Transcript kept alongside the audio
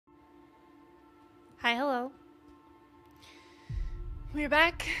Hi, hello. We're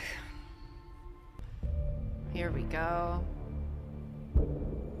back. Here we go.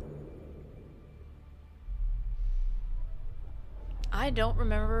 I don't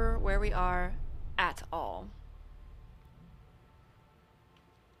remember where we are at all.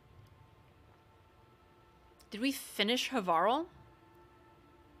 Did we finish 𝒂𝒹𝒾𝒁?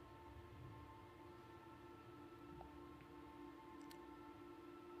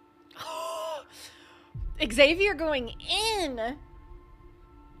 Xavier going in.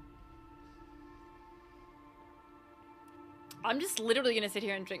 I'm just literally gonna sit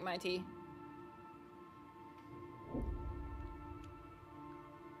here and drink my tea.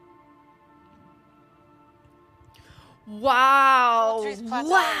 Wow.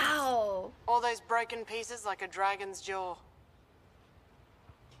 Wow. All those broken pieces like a dragon's jaw.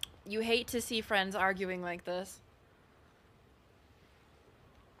 You hate to see friends arguing like this.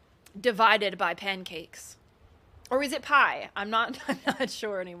 Divided by pancakes. Or is it pie? I'm not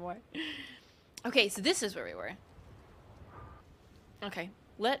sure anymore. Okay, so this is where we were. Okay,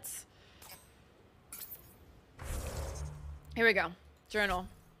 let's... Here we go. Journal.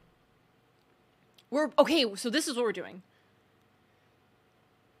 Okay, so this is what we're doing.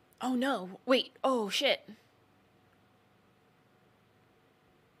 Oh no, wait, oh shit.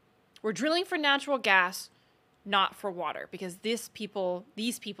 We're drilling for natural gas, not for water, because these people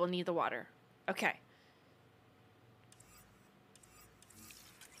need the water. Okay.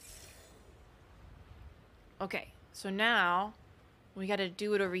 Okay, so now we gotta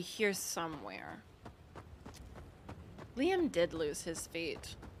do it over here somewhere. Liam did lose his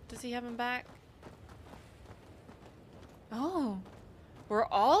feet. Does he have him back? Oh, we're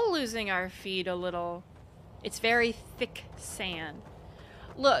all losing our feet a little. It's very thick sand.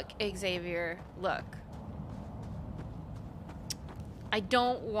 Look, Xavier, look. I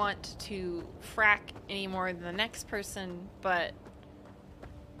don't want to frack any more than the next person, but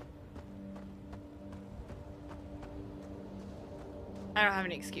I don't have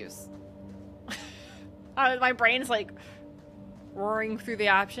any excuse. My brain's like roaring through the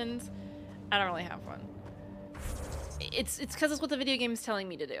options. I don't really have one. It's because it's what the video game is telling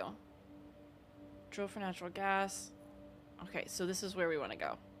me to do. Drill for natural gas. Okay, so this is where we want to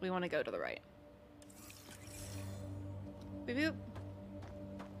go. We want to go to the right. Boop, boop.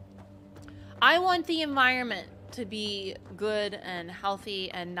 I want the environment to be good and healthy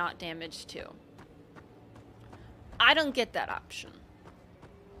and not damaged too. I don't get that option.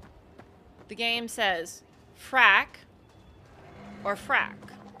 The game says frack or frack,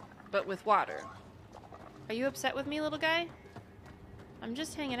 but with water. Are you upset with me, little guy? I'm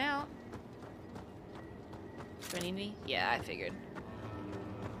just hanging out. Do I need me? Yeah, I figured.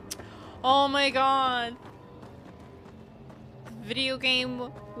 Oh my god. Video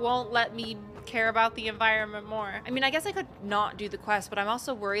game won't let me care about the environment more. I mean, I guess I could not do the quest, but I'm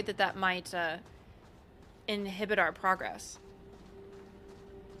also worried that that might inhibit our progress.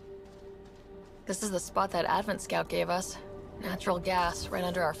 This is the spot that Advent Scout gave us. Natural gas right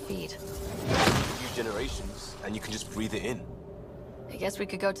under our feet. Few generations, and you can just breathe it in. I guess we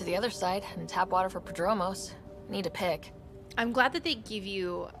could go to the other side and tap water for 𝒂𝒾𝒁. Need to pick. I'm glad that they give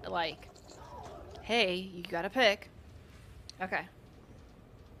you, like, hey, you gotta pick. Okay.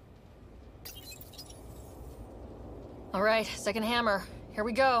 All right, second hammer. Here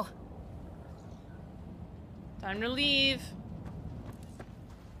we go. Time to leave.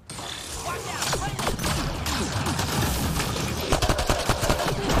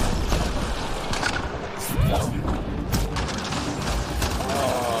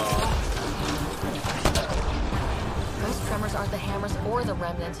 Those tremors aren't the hammers or the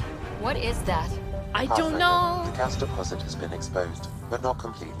remnant. What is that? I don't know. The gas deposit has been exposed, but not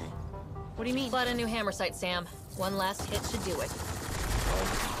completely. What do you mean? Flood a new hammer site, Sam. One last hit should do it.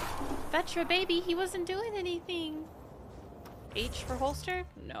 𝒂𝒾𝒶, baby, he wasn't doing anything. H for holster?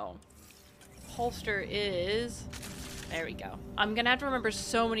 No. Holster is... There we go. I'm gonna have to remember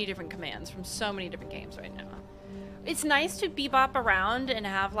so many different commands from so many different games right now. It's nice to bebop around and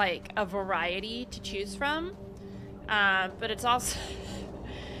have, like, a variety to choose from. But it's also...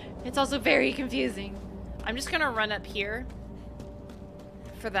 it's also very confusing. I'm just gonna run up here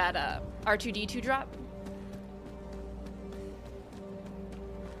for that R2-D2 drop.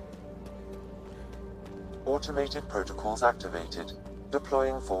 Automated protocols activated.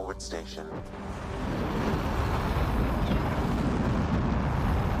 Deploying forward station.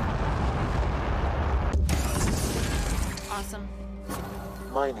 Awesome.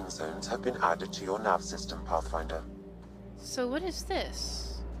 Mining zones have been added to your nav system, Pathfinder. So what is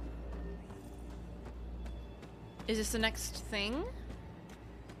this? Is this the next thing?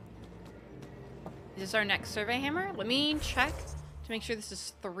 Is this our next survey hammer? Let me check to make sure this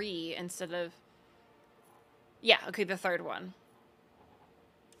is 3 instead of... Yeah, okay, the third one.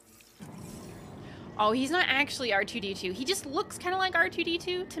 Oh, he's not actually R2-D2. He just looks kind of like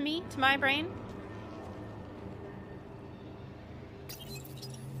R2-D2 to me, to my brain.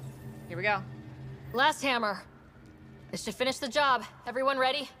 Here we go. Last hammer. This should finish the job. Everyone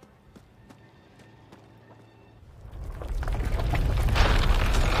ready?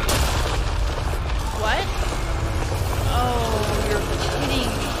 What? Oh, you're kidding me.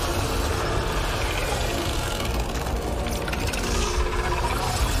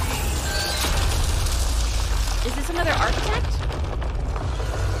 Is this another architect?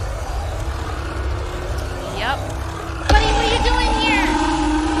 Yep. Buddy, what are you doing here?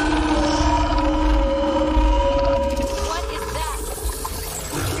 What is that?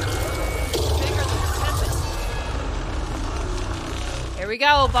 Bigger than Tempest. Here we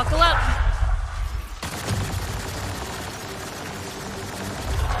go. Buckle up.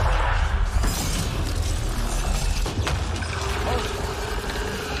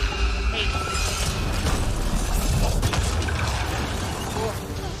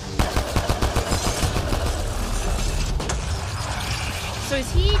 So is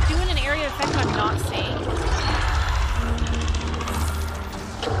he doing an area effect I'm not seeing?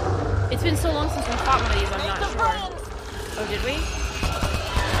 It's been so long since we fought one of these, I'm not sure. Oh, did we?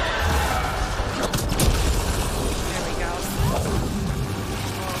 There we go.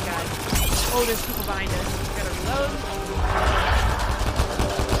 Oh, God. Oh, there's people behind us. We gotta reload.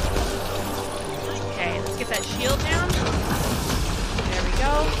 Okay, let's get that shield down. There we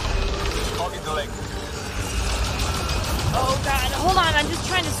go. Target the leg. Oh God, hold on, I'm just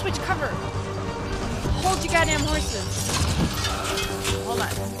trying to switch cover. Hold your goddamn horses. Hold on.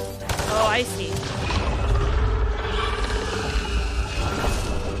 Oh, I see.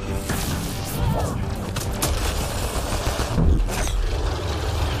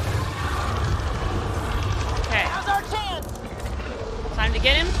 Okay. Now's our chance! Time to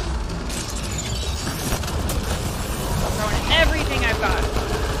get him. Throwing everything I've got.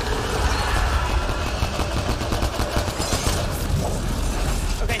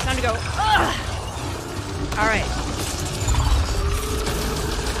 Okay, time to go. Ugh! All right.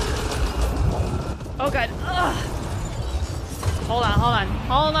 Oh God. Ugh. Hold on.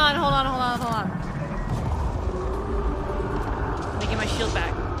 Let me get my shield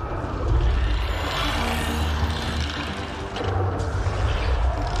back.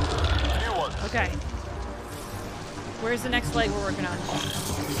 New one. Okay. Where's the next leg we're working on? Oh,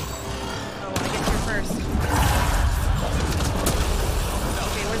 I guess you're first.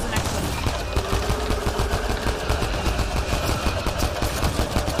 Okay, where's the next one?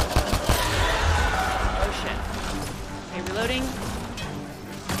 Oh shit. Okay, reloading.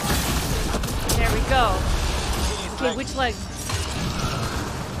 There we go. Okay, which leg?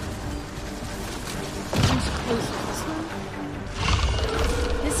 Who's closer? This one?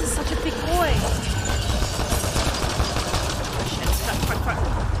 This is such a big boy. Oh shit, stop, fuck.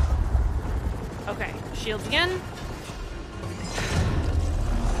 Okay, shields again.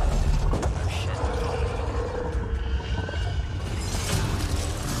 Oh shit.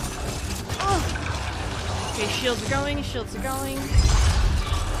 Oh. Okay, shields are going.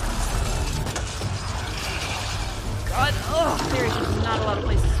 God, oh, there's just not a lot of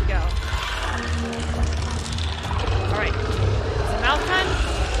places to go. Alright. Is it mouth time?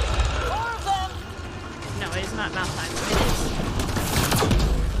 More of them! No, it is not mouth time. It is.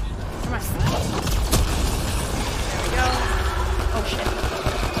 Come on. There we go. Oh shit.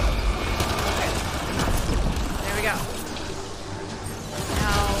 Okay. There we go.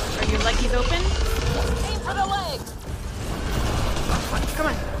 Now, are your leggies open? Aim for the leg! Come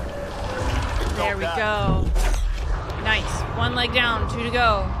on. There we go. Nice. One leg down, 2 to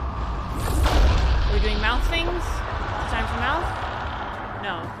go. Are we doing mouth things? Time for mouth?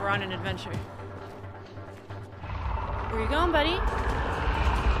 No, we're on an adventure. Where are you going, buddy?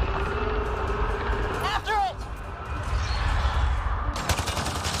 After it!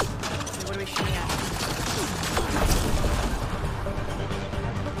 Okay, what are we shooting at?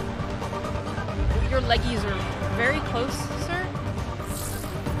 Your leggies are very close, sir.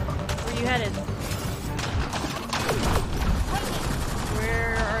 Where are you headed?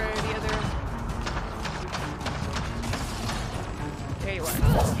 Where are the other... There you are.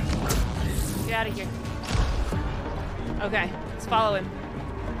 Get out of here. Okay, let's follow him.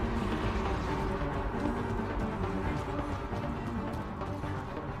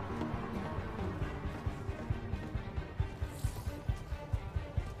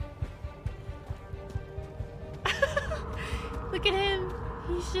 Look at him.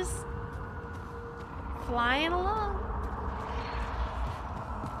 He's just... flying along.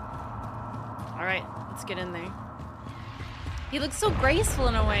 All right, let's get in there. He looks so graceful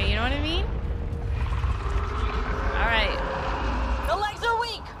in a way, you know what I mean? All right. The legs are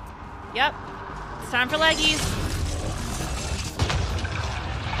weak. Yep. It's time for leggies.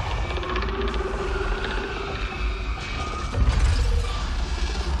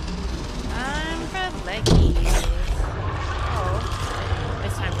 Time for leggies. Oh.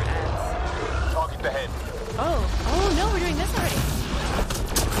 It's time for ads. Target the head. Oh. Oh no, we're doing this already.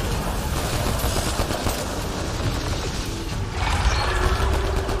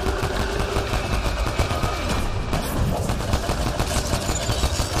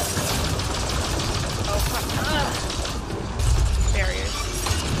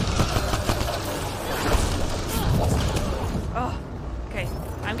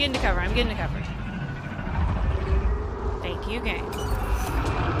 I'm getting to cover. Thank you, game.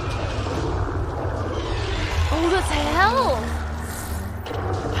 Oh, that's hell!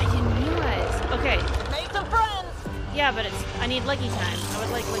 I didn't realize. Okay. Make some friends. Yeah, but it's. I need leggy time. I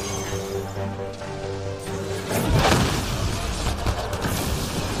would like leggy time.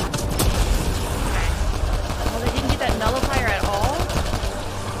 Okay. Oh, they didn't get that nullifier at all?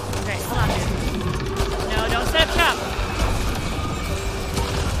 Okay, hold on, dude. No, don't set up shop.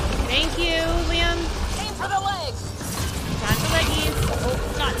 Thank you, Liam. Aim for the legs. Time for leggies. Oh,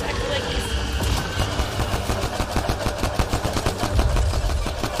 not time for leggies.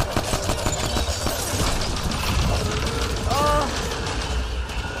 Oh.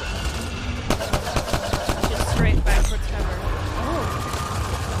 Just straight backwards cover. Oh.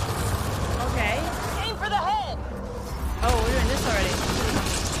 Okay. Aim for the head. Oh, we're doing this already.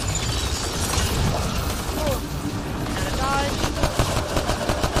 Oh. And a dodge.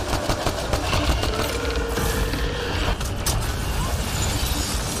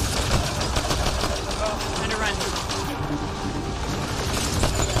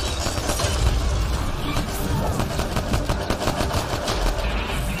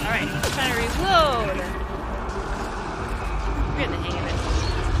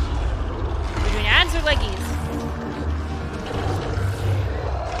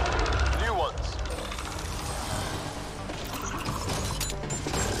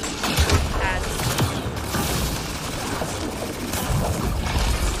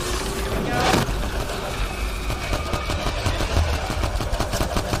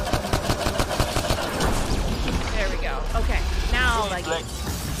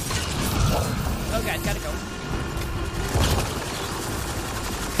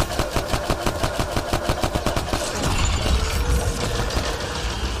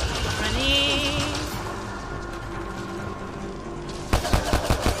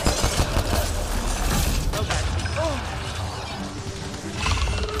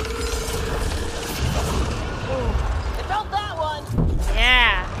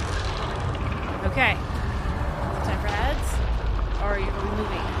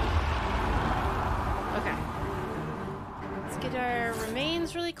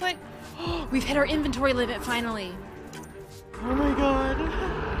 We've hit our inventory limit finally. Oh my god.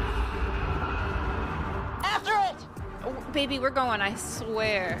 After it! Oh, baby, we're going, I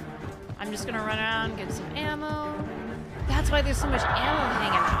swear. I'm just gonna run around, get some ammo. That's why there's so much ammo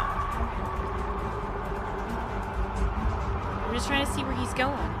hanging out. I'm just trying to see where he's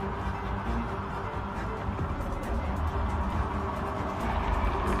going.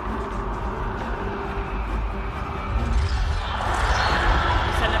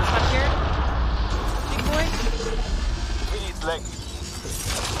 Leg.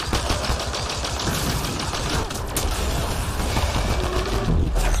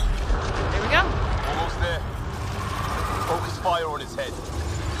 There we go. Almost there. Focus fire on his head.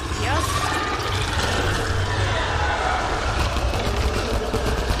 Yes.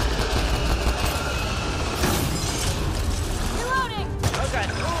 Reloading. Oh god.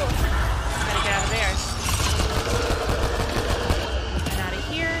 Ooh. Gotta get out of there. And out of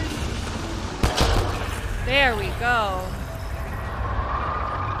here. There we go.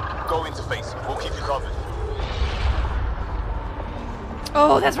 Go interface. We'll keep you covered.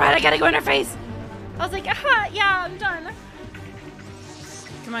 Oh, that's right. I gotta go interface. I was like, aha, yeah, I'm done.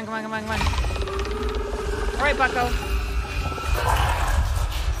 Come on, come on, come on, come on. All right, Bucko.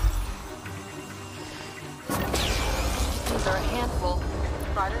 These are a handful.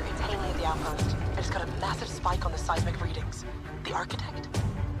 Ryder, it's Haley at the outpost. I just got a massive spike on the seismic readings. The architect?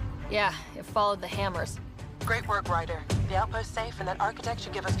 Yeah, it followed the hammers. Great work, Ryder. The outpost's safe, and that architect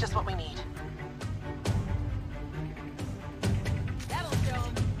should give us just what we need.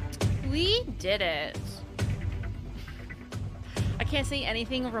 We did it. I can't say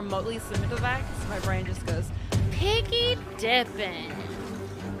anything remotely similar to that because my brain just goes, piggy dipping.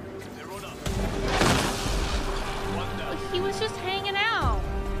 He was just hanging out.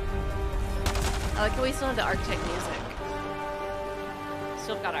 I like how we still have the Arctic music.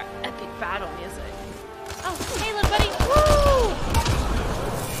 Still got our epic battle music. Oh, hey little buddy. Woo!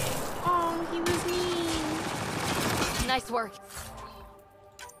 Oh, he was mean. Nice work.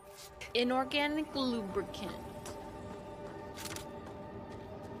 Inorganic lubricant.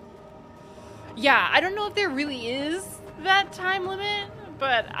 Yeah, I don't know if there really is that time limit,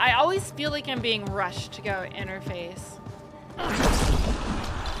 but I always feel like I'm being rushed to go interface.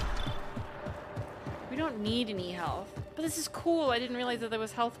 We don't need any health. But this is cool. I didn't realize that there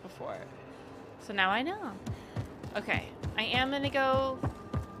was health before. So now I know. Okay, I am gonna go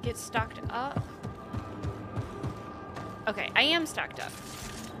get stocked up. Okay, I am stocked up.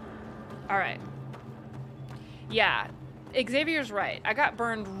 Alright. Yeah, Xavier's right. I got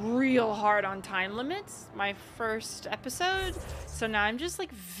burned real hard on time limits my first episode, so now I'm just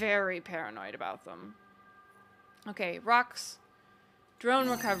like very paranoid about them. Okay, rocks. Drone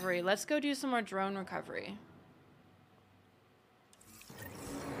recovery. Let's go do some more drone recovery.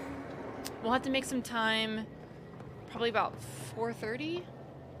 We'll have to make some time, probably about 4:30.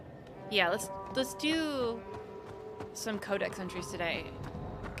 Yeah, let's do some codex entries today,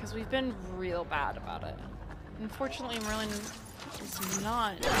 because we've been real bad about it. Unfortunately, Merlin is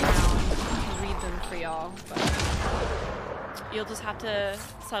not around to read them for y'all, but you'll just have to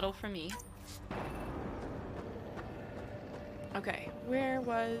settle for me. Okay, where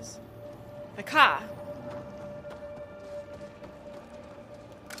was the car?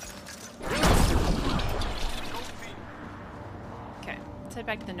 Okay, let's head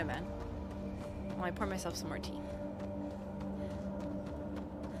back to the Nomad while I pour myself some more tea.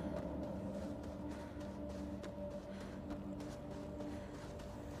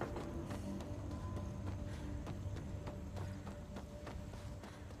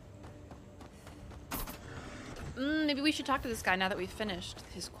 Maybe we should talk to this guy now that we've finished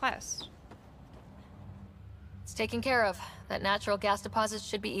his quest. It's taken care of. That natural gas deposit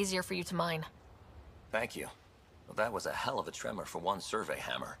should be easier for you to mine. Thank you. Well, that was a hell of a tremor for one survey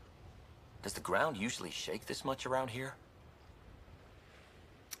hammer. Does the ground usually shake this much around here?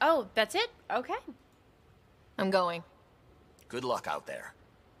 Oh, that's it? Okay. I'm going. Good luck out there.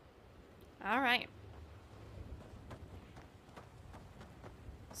 All right.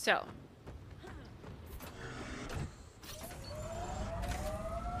 So.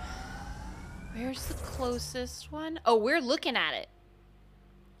 Where's the closest one? Oh, we're looking at it.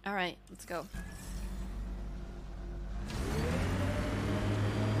 All right, let's go.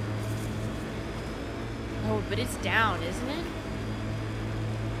 Oh, but it's down, isn't it?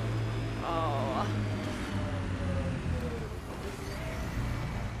 Oh.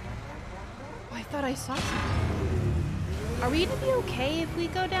 Oh, I thought I saw something. Are we gonna be okay if we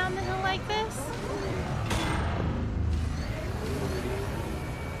go down the hill like this?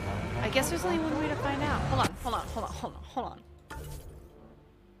 I guess there's only one way to find out. Hold on.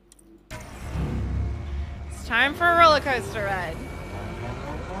 It's time for a roller coaster ride.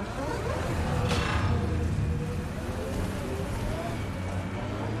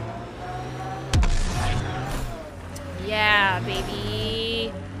 Yeah,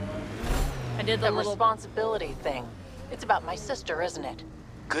 baby. I did the little responsibility thing. It's about my sister, isn't it?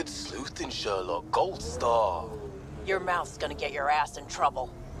 Good sleuthing, Sherlock. Gold star. Your mouth's gonna get your ass in trouble.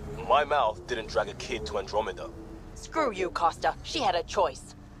 My mouth didn't drag a kid to Andromeda. Screw you, Costa. She had a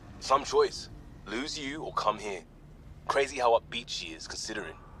choice. Some choice. Lose you or come here. Crazy how upbeat she is,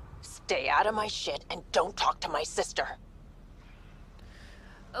 considering. Stay out of my shit and don't talk to my sister.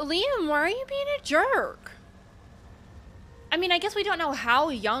 Liam, why are you being a jerk? I mean, I guess we don't know how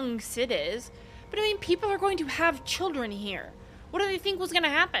young Sid is, but I mean, people are going to have children here. What do they think was going to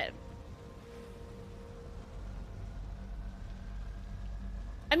happen?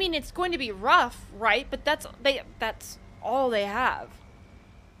 I mean, it's going to be rough, right? But that's all they have.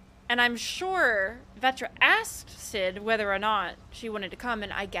 And I'm sure 𝒂𝒾𝒶 asked Sid whether or not she wanted to come,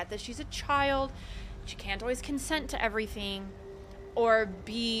 and I get that she's a child. She can't always consent to everything or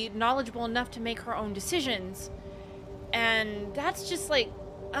be knowledgeable enough to make her own decisions. And that's just, like,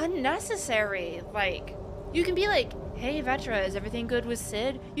 unnecessary. Like, you can be like, hey, 𝒂𝒃, is everything good with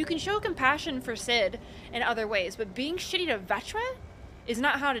Sid? You can show compassion for Sid in other ways, but being shitty to 𝒂𝒃 is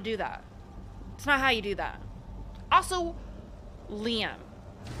not how to do that. It's not how you do that. Also, Liam,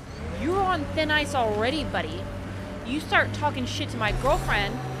 you're on thin ice already, buddy. You start talking shit to my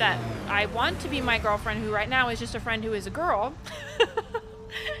girlfriend that I want to be my girlfriend, who right now is just a friend who is a girl,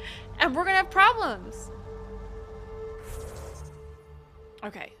 and we're gonna have problems.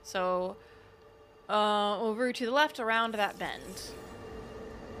 Okay, so over to the left around that bend.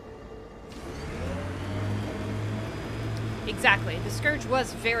 Exactly. The Scourge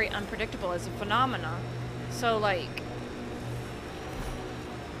was very unpredictable as a phenomenon. So, like...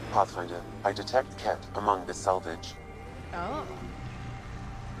 Pathfinder, I detect ket among the salvage. Oh.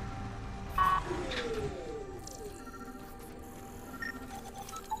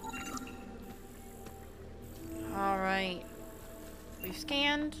 Alright. We've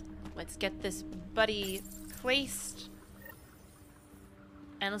scanned. Let's get this buddy placed.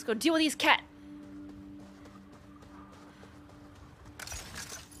 And let's go deal with these ket.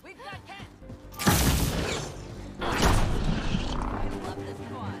 We've got cat.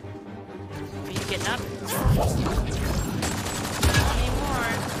 Are you getting up? Any more?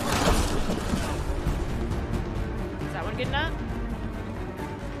 Is that one getting up?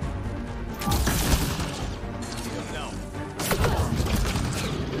 No.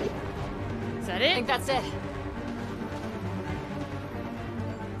 Is that I it? think that's it.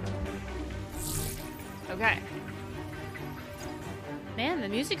 Okay. Man, the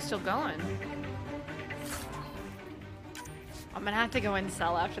music's still going. I'm gonna have to go in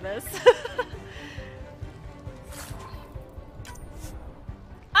cell after this.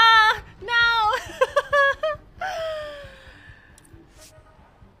 Ah, no!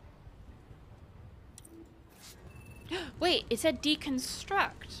 Wait, it said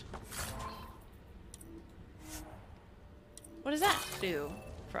deconstruct. What does that do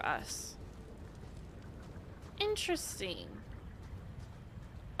for us? Interesting.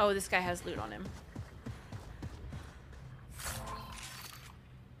 Oh, this guy has loot on him.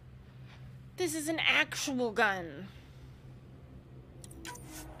 This is an actual gun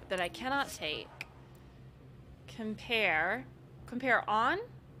that I cannot take. Compare. Compare on?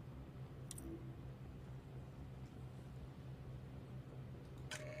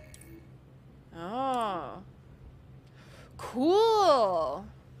 Oh. Cool.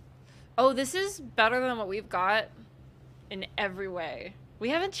 Oh, this is better than what we've got in every way. We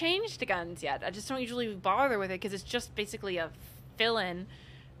haven't changed the guns yet. I just don't usually bother with it because it's just basically a fill-in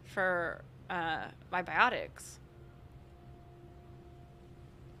for my biotics.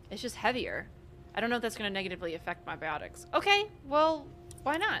 It's just heavier. I don't know if that's going to negatively affect my biotics. Okay, well,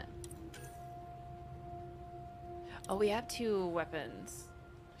 why not? Oh, we have two weapons.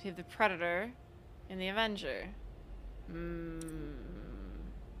 We have the Predator and the Avenger.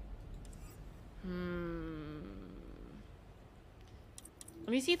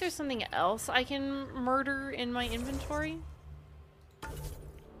 Let me see if there's something else I can murder in my inventory.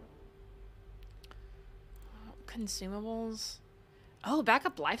 Consumables. Oh,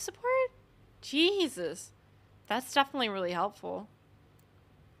 backup life support? Jesus. That's definitely really helpful.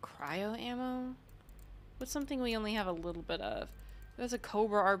 Cryo ammo? What's something we only have a little bit of? There's a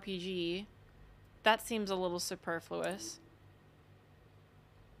Cobra RPG. That seems a little superfluous.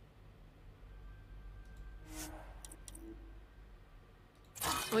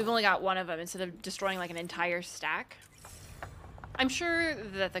 We've only got one of them instead of destroying like an entire stack. I'm sure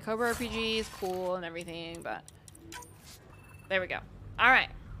that the Cobra RPG is cool and everything, but there we go. All right,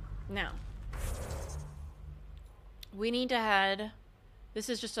 now we need to head. This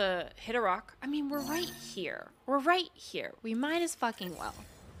is just a hit a rock. I mean, we're right here. We're right here. We might as fucking well.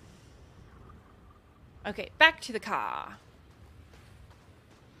 Okay, back to the car.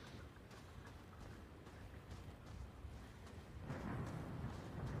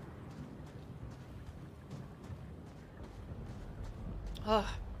 Oh,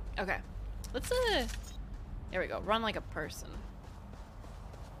 okay. Let's, there we go. Run like a person.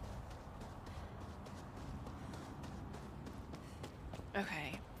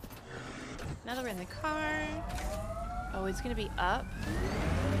 Okay. Now that we're in the car. Oh, it's gonna be up.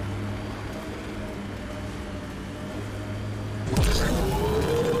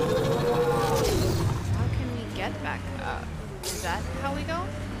 How can we get back up? Is that how we go?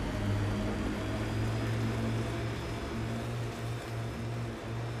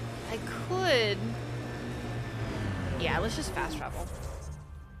 I could. Yeah, let's just fast travel.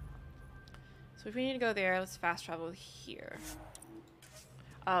 So if we need to go there, let's fast travel here.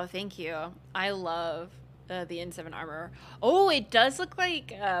 Oh, thank you. I love the N7 armor. Oh, it does look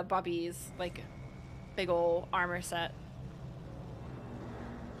like Bobby's like big ol' armor set.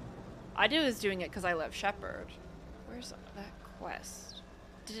 I was doing it because I love Shepard. Where's that quest?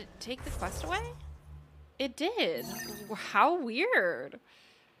 Did it take the quest away? It did. How weird.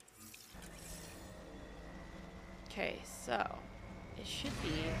 Okay, so it should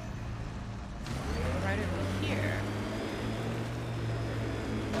be right over here.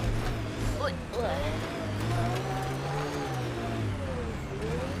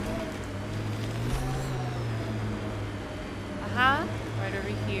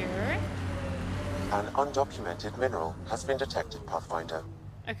 here? An undocumented mineral has been detected, Pathfinder.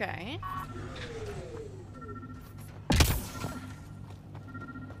 Okay.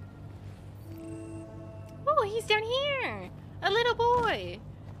 Oh, he's down here! A little boy!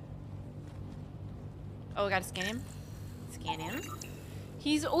 Oh, I gotta scan him. Scan him.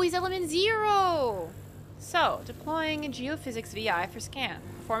 He's always element 0! So, deploying geophysics VI for scan.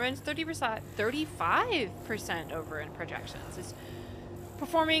 Performance 35% over in projections. It's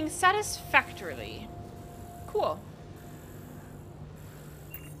performing satisfactorily. Cool.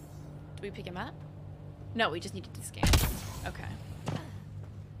 Do we pick him up? No, we just needed to scan. Okay.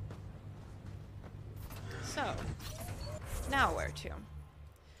 So, now where to?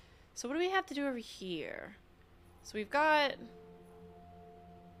 So what do we have to do over here? So we've got...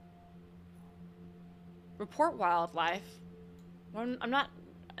 report wildlife. I'm not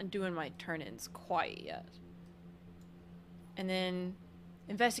doing my turn-ins quite yet. And then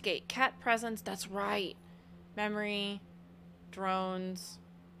investigate cat presence. That's right. Memory. Drones.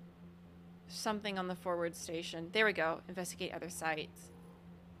 Something on the forward station. There we go. Investigate other sites.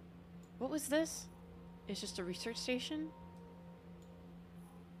 What was this? It's just a research station?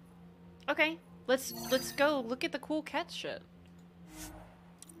 Okay. Let's go look at the cool cat shit.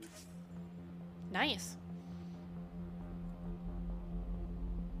 Nice.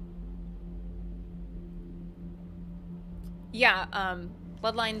 Yeah,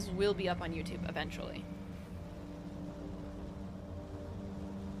 Bloodlines will be up on YouTube eventually.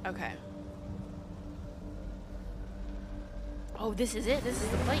 Okay. Oh, this is it? This is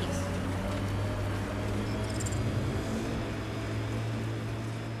the place.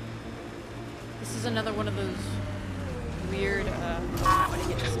 This is another one of those weird, I want to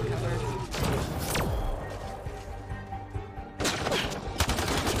get this covered.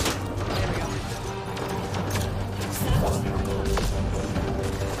 There we go.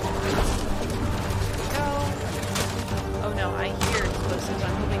 Go. Oh no, I hear explosives.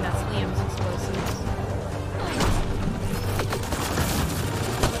 I'm hoping that's Liam's explosives.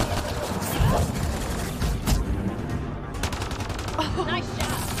 Oh, nice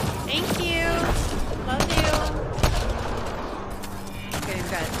job. Thank you. Love you. Okay,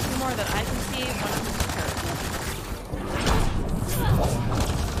 we've got 2 more that I can see. 1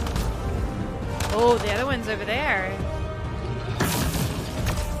 Oh, the other one's over there.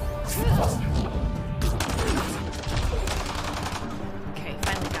 Okay,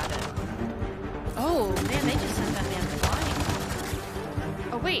 finally got it. Oh, man, they just sent that man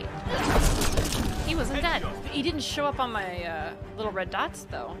flying. Oh, wait. He wasn't dead. He didn't show up on my little red dots,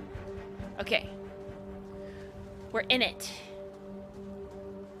 though. Okay. We're in it.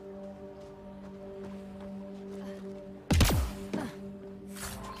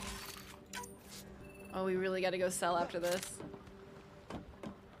 Oh, we really gotta go sell after this.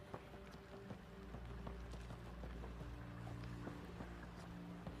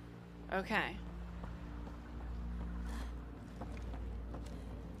 Okay.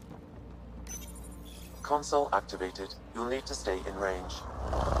 Console activated. You'll need to stay in range.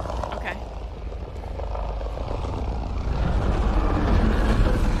 Okay.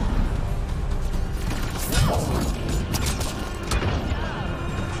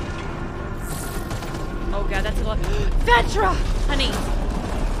 Oh god, that's a lot. 𝒂𝒾𝒶! Honey!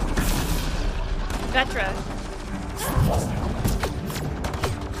 𝒂𝒾𝒶.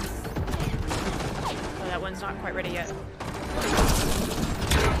 Oh, that one's not quite ready yet.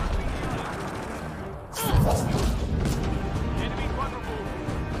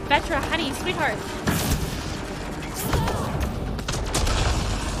 𝒂𝒾𝒶, honey, sweetheart.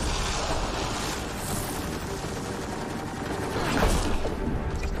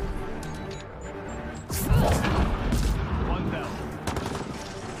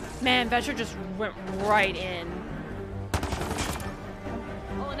 Man, 𝒂𝒾𝒶 just went right in.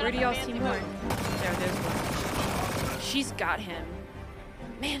 Where do y'all see more? There's one. She's got him.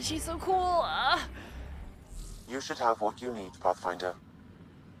 Man, she's so cool. You should have what you need, Pathfinder.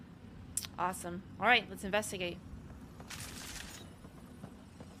 Awesome. All right, let's investigate.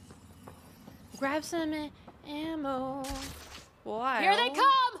 Grab some ammo. Why? Here they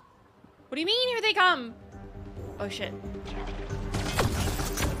come! What do you mean, here they come? Oh, shit.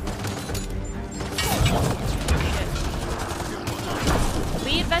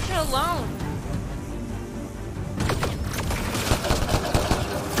 Leave 𝒂𝒾𝒶 alone.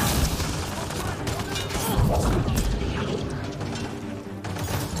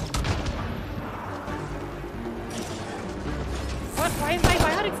 What? Why is my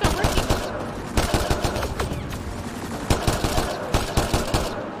biotics not working?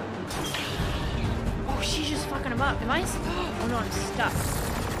 Oh, she's just fucking him up. Am I? Oh no, I'm stuck.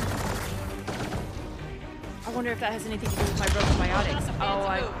 I wonder if that has anything to do with my broken biotics. Oh,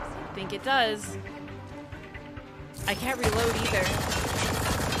 I think it does. I can't reload either.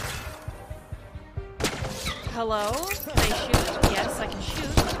 Hello? Can I shoot? Yes, I can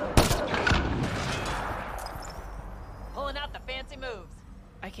shoot. Pulling out the fancy moves.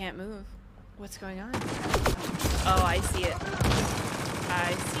 I can't move. What's going on? Oh, I see it.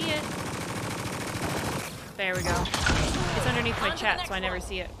 I see it. There we go. It's underneath my chat, so I never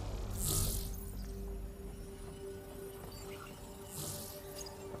see it.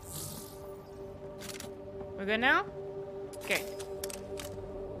 We're good now? Okay.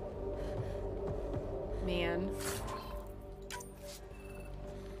 Man.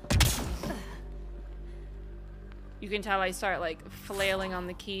 You can tell I start like flailing on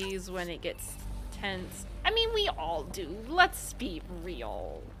the keys when it gets tense. I mean, we all do. Let's be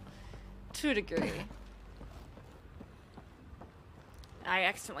real. To a degree. I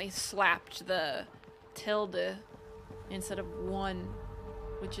accidentally slapped the tilde instead of 1,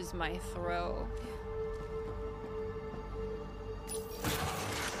 which is my throw.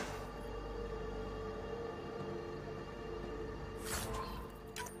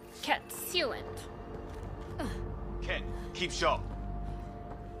 Cat sealant. Ken, keep sharp.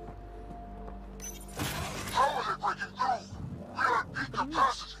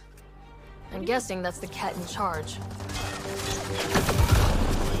 I'm guessing that's the cat in charge.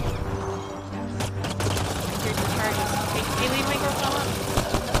 Here's the charges. Hey, leave my girlfriend alone.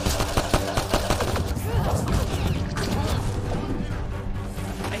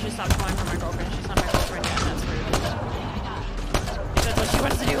 I should stop calling her my girlfriend. She's not my girlfriend yet. That's rude. If that's what she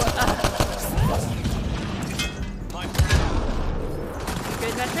wants to do. You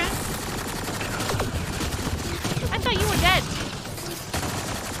good, veteran? I thought you were dead.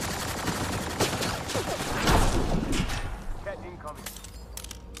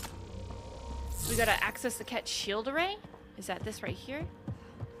 We gotta access the cat shield array? Is that this right here?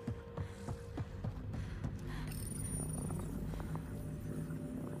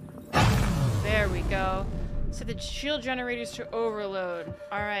 There we go. So the shield generators to overload.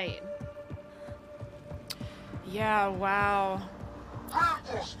 Alright. Yeah, wow.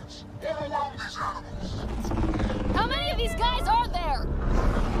 Reinforcements! Overwhelm these animals! How many of these guys are there?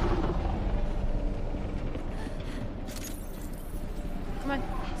 Come on.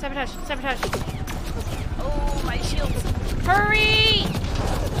 Sabotage. Sabotage. Oh, my shields. Hurry!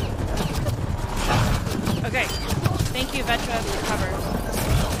 Okay. Thank you, Vetra, for the cover.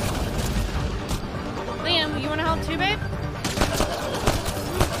 Liam, you want to help too, babe?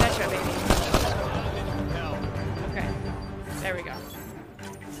 Vetra, baby. Okay. There we go.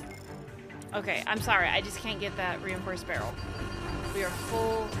 Okay, I'm sorry. I just can't get that reinforced barrel. We are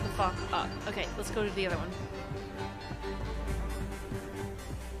full the fuck up. Okay, let's go to the other one.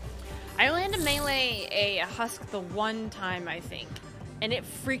 I only had to melee a husk the one time, I think. And it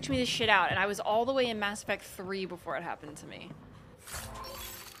freaked me the shit out. And I was all the way in Mass Effect 3 before it happened to me.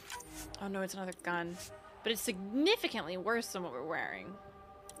 Oh no, it's another gun. But it's significantly worse than what we're wearing.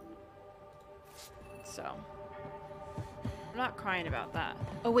 So. I'm not crying about that.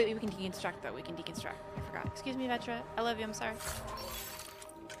 Oh wait, we can deconstruct though. We can deconstruct. I forgot. Excuse me, Vetra. I love you, I'm sorry.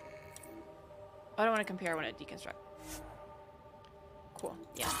 I don't want to compare when I deconstruct. Cool.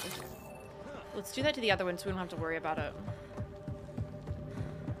 Yeah, thank you. Let's do that to the other one so we don't have to worry about it.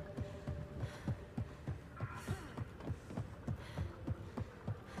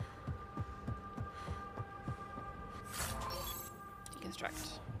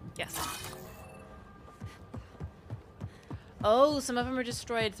 Deconstruct. Yes. Oh, some of them are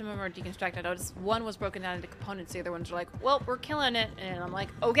destroyed, some of them are deconstructed. I noticed one was broken down into components, the other ones are like, well, we're killing it. And I'm like,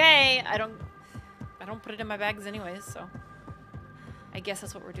 okay, I don't put it in my bags anyways, so I guess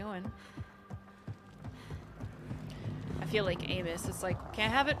that's what we're doing. I feel like Amos. It's like,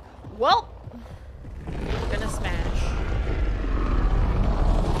 can't have it. Well, gonna smash.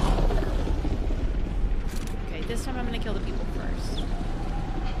 Okay, this time I'm gonna kill the people first.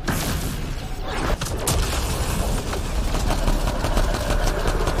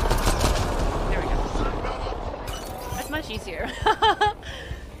 There we go. That's much easier.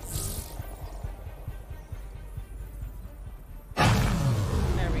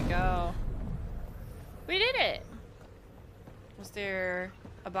 There we go. We did it. Was there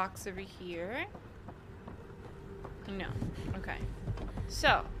a box over here? No. Okay.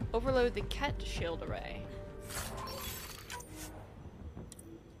 So, overload the cat shield array.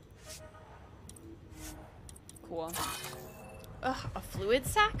 Cool. Ugh, a fluid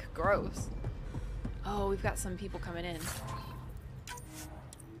sac? Gross. Oh, we've got some people coming in.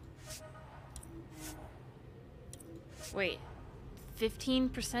 Wait.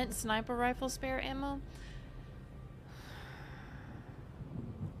 15% sniper rifle spare ammo?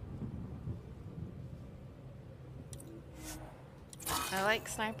 I like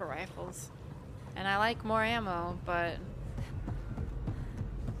sniper rifles. And I like more ammo, but...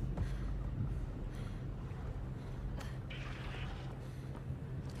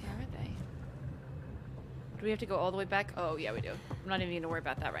 Where are they? Do we have to go all the way back? Oh, yeah, we do. I'm not even going to worry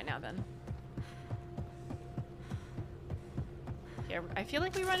about that right now, then. Yeah, I feel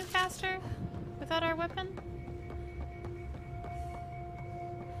like we run it faster without our weapon.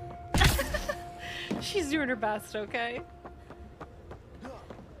 She's doing her best, okay?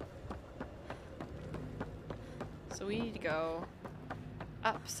 So we need to go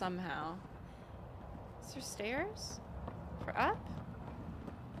up somehow. Is there stairs for up?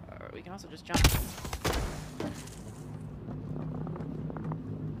 Or we can also just jump.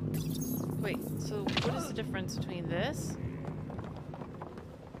 Wait, so what is the difference between this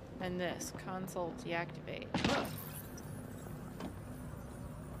and this? Console deactivate.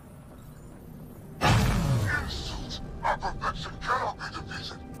 Insult! Our perfection cannot be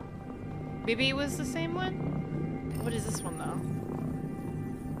defeated! Maybe it was the same one? What is this one, though?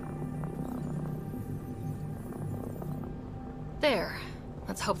 There.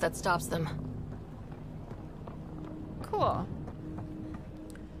 Let's hope that stops them. Cool.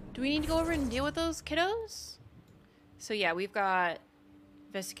 Do we need to go over and deal with those kiddos? So yeah, we've got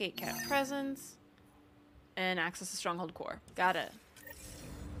investigate cat presence and access the stronghold core. Got it.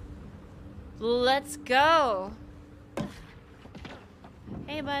 Let's go.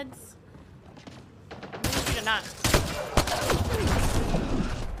 Hey, buds. I need you to not.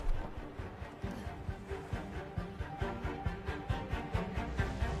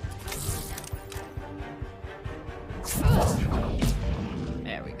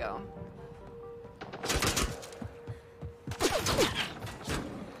 There we go.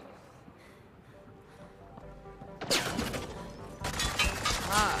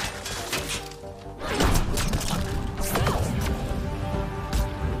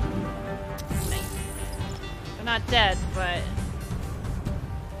 They're not dead, but...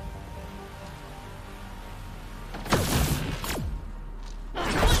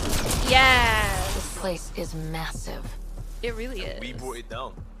 Yes! This place is massive. It really is. We brought it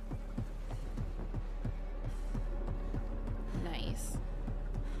down. Nice.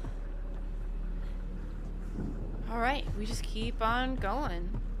 Alright, we just keep on going.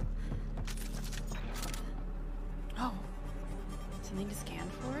 Oh. Something to scan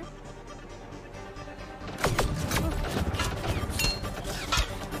for it?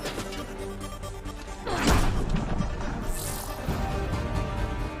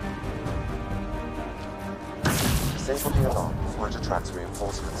 Disable the alarm before it attracts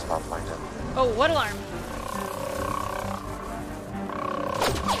reinforcements, Pathfinder. Oh, what alarm?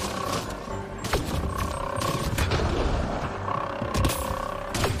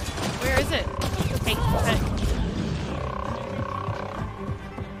 Where is it? Hey, hey.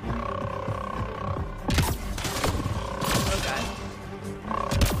 Oh god.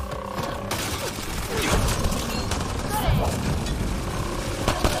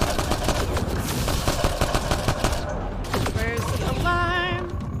 Where's the alarm?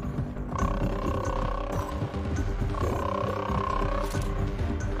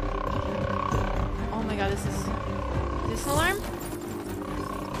 Oh my god, this alarm?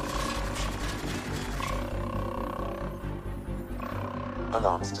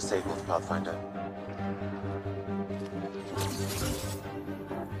 Alarms disabled, Pathfinder.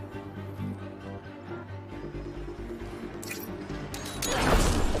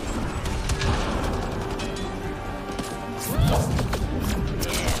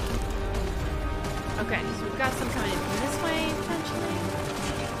 Okay, so we've got some coming in from this way, potentially.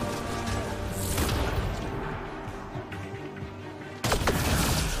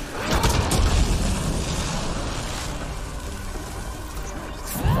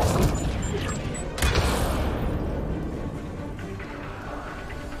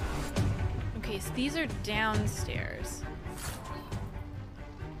 Okay, so these are downstairs.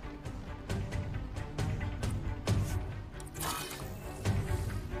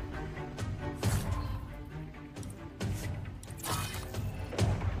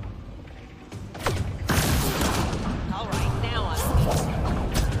 All right, now I'm...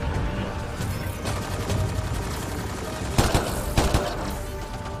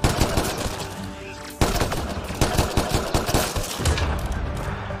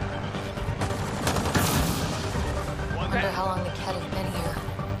 Wonder how long the cat has been here.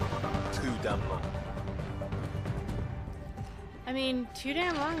 Too damn long. I mean, too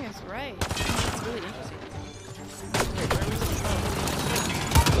damn long is right. It's really interesting. Wait, where was it?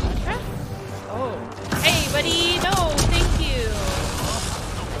 Huh? Oh. Hey, buddy! No, thank you!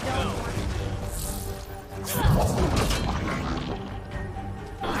 I don't want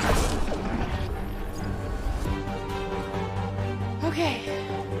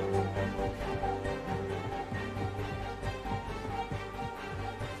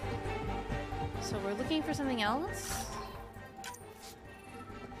something else?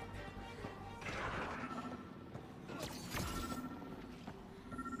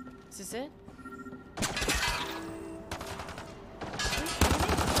 Is this it?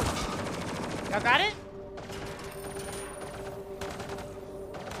 Y'all got it?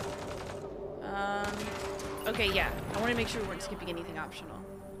 Okay, yeah. I want to make sure we weren't skipping anything optional.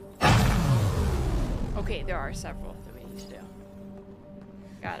 Okay, there are several that we need to do.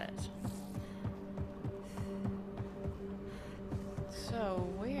 Got it. So,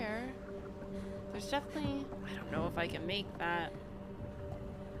 where? There's definitely... I don't know if I can make that.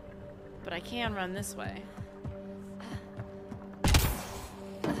 But I can run this way.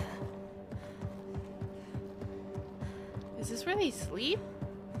 Is this where they sleep?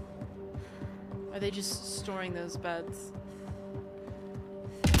 Are they just storing those beds?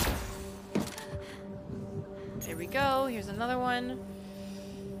 There we go. Here's another one.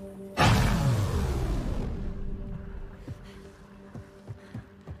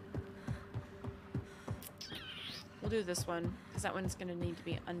 We'll do this one, because that one's going to need to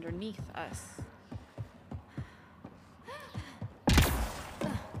be underneath us.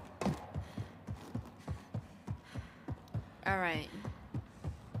 Alright.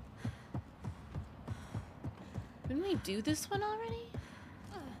 Didn't we do this one already?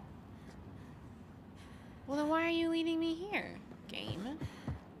 Well, then why are you leading me here, game?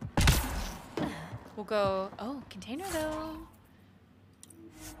 We'll go... Oh, container though.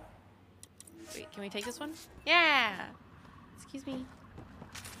 Wait, can we take this one? Yeah! Excuse me.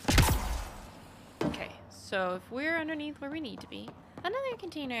 Okay, so if we're underneath where we need to be, another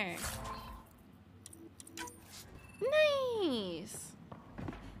container. Nice!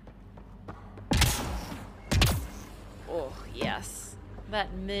 Oh, yes.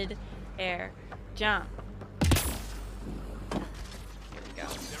 That mid-air jump. Here we go.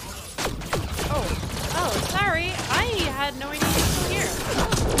 Oh, sorry. I had no idea you were still here.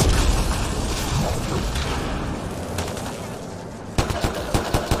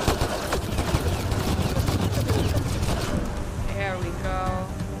 There we go.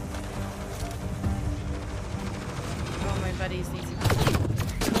 Oh, my buddies need to come.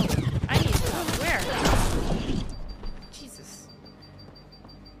 I need to come. Where? Jesus.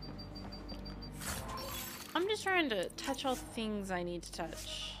 I'm just trying to touch all the things I need to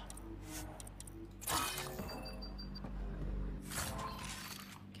touch.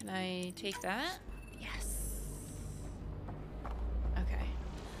 Can I take that? Yes. Okay.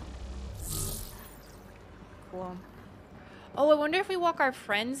 Cool. Oh, I wonder if we walk our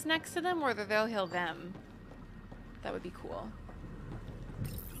friends next to them or they'll heal them. That would be cool.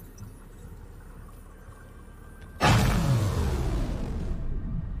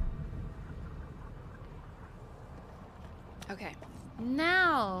 Okay.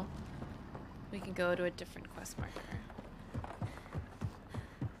 Now we can go to a different quest marker.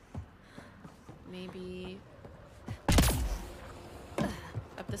 Maybe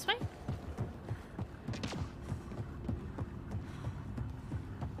up this way?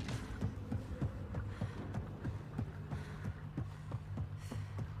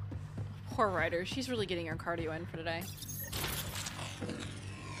 Poor Ryder. She's really getting her cardio in for today.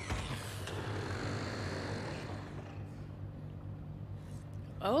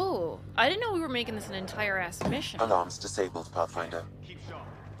 Oh, I didn't know we were making this an entire ass mission. Alarms disabled, Pathfinder.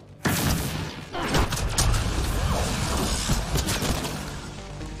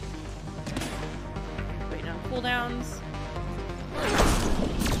 Waiting on cooldowns.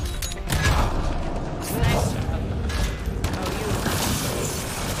 Nice job. Oh, you.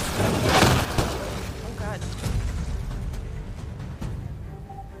 Oh, God.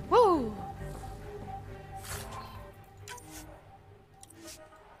 Woo!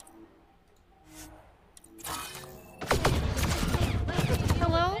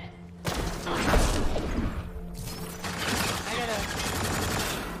 Hello? I gotta...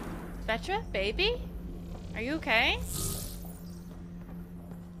 𝒸𝒾𝒶, baby? Are you okay?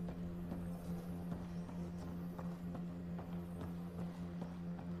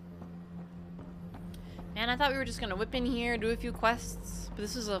 Man, I thought we were just gonna whip in here, do a few quests, but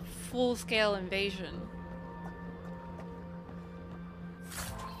this is a full-scale invasion.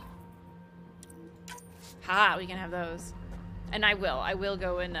 Ha, we can have those. And I will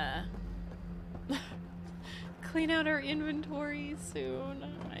go and clean out our inventory soon,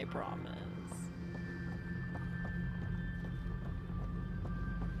 I promise.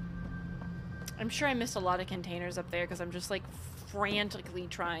 I'm sure I missed a lot of containers up there because I'm just like frantically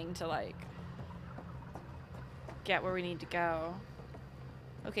trying to like get where we need to go.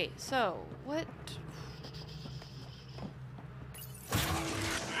 Okay, so what?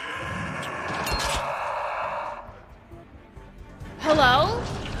 Hello?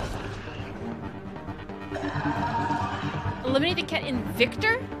 Eliminate the cat in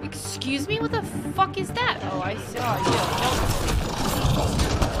Victor? Excuse me? What the fuck is that? Oh, I saw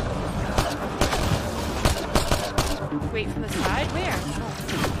you. Wait, from the side? Where?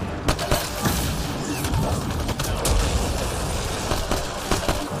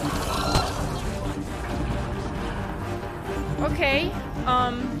 Okay,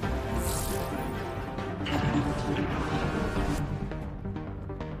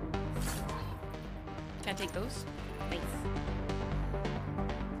 can I take those? Thanks.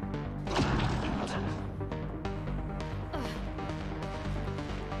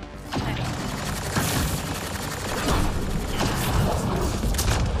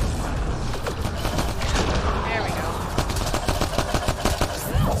 There we go.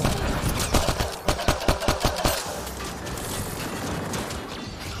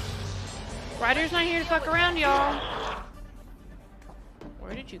 Ryder's not here to fuck around, y'all.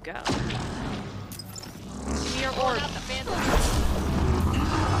 Where did you go? Give me your orb.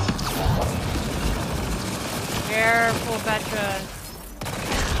 Careful, 𝒂𝒾𝒶.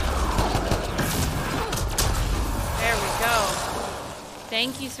 There we go.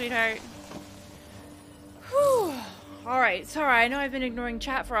 Thank you, sweetheart. Whew. Alright, sorry, I know I've been ignoring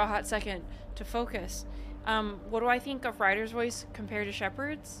chat for a hot second to focus. What do I think of Ryder's voice compared to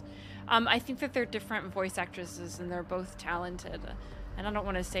Shepard's? I think that they're different voice actresses and they're both talented. And I don't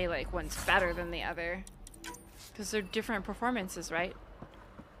want to say like one's better than the other. Because they're different performances, right?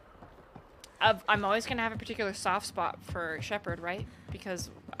 I'm always going to have a particular soft spot for Shepard, right? Because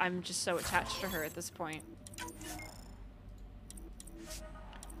I'm just so attached to her at this point.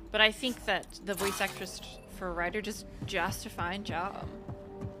 But I think that the voice actress for Ryder just a fine job.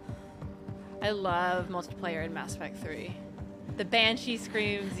 I love multiplayer in Mass Effect 3. The Banshee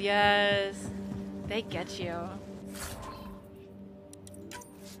screams, yes. They get you.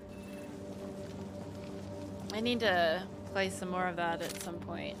 I need to play some more of that at some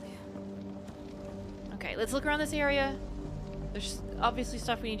point. Okay, let's look around this area. There's obviously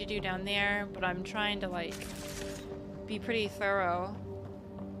stuff we need to do down there, but I'm trying to like be pretty thorough.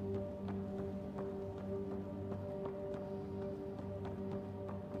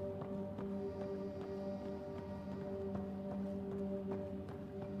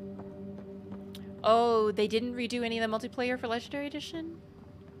 Oh, they didn't redo any of the multiplayer for Legendary Edition?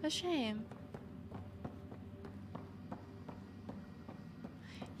 A shame.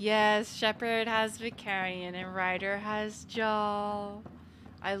 Yes, Shepard has Vicarian and Ryder has Jaal.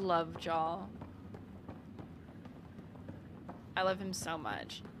 I love Jaal. I love him so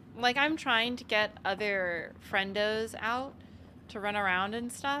much. Like, I'm trying to get other friendos out to run around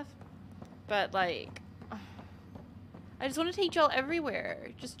and stuff, but like, I just want to take Jaal everywhere.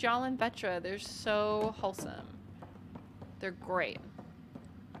 Just Jaal and 𝒂𝒃. They're so wholesome. They're great.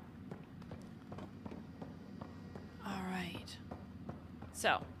 All right.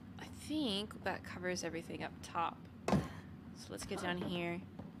 So, I think that covers everything up top. So let's get down here.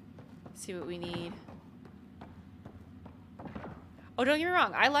 See what we need. Oh, don't get me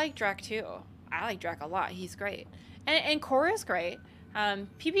wrong. I like 𝒃𝒃 too. I like 𝒃𝒃 a lot. He's great. And Cora's great.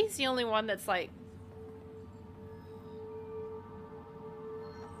 PB's the only one that's like...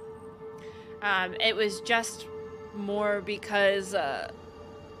 it was just more because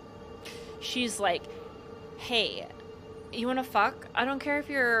she's like, hey, you wanna fuck? I don't care if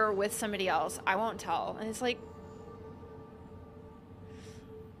you're with somebody else. I won't tell. And it's like,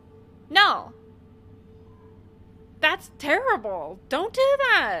 no. That's terrible. Don't do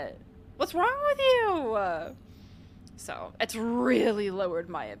that. What's wrong with you? So, it's really lowered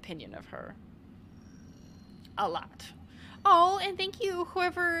my opinion of her. A lot. Oh, and thank you,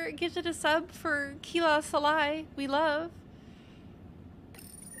 whoever gifted a sub for Kila Salai. We love.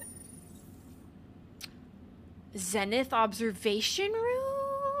 Zenith Observation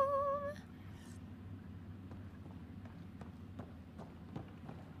Room?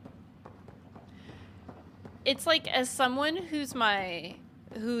 It's like, as someone who's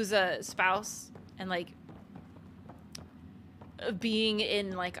a spouse and like being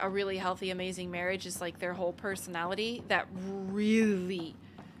in like a really healthy, amazing marriage is like their whole personality, that really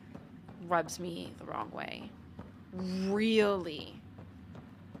rubs me the wrong way. Really.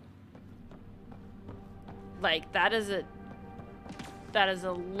 Like, that is a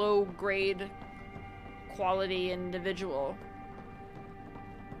low grade quality individual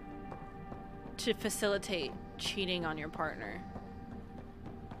to facilitate cheating on your partner.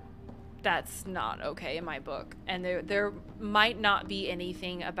 That's not okay in my book. And there might not be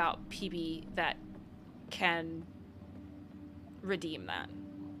anything about PB that can redeem that.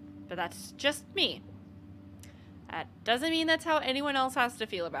 But that's just me. That doesn't mean that's how anyone else has to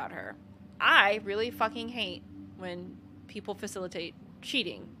feel about her. I really fucking hate when people facilitate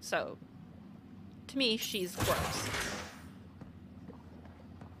cheating, so to me, she's gross.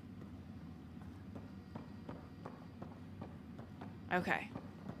 Okay.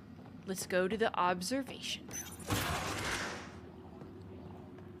 Let's go to the observation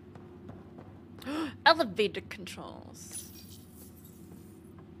room. Elevator controls.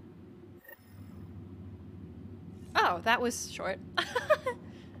 Oh, that was short.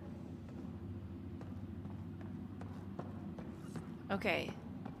 Okay.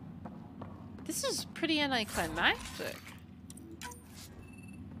 This is pretty anticlimactic.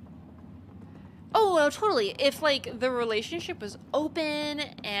 Oh, well, totally. If, like, the relationship was open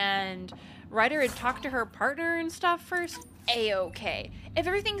and Ryder had talked to her partner and stuff first, A-okay. If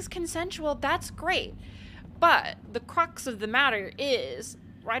everything's consensual, that's great. But the crux of the matter is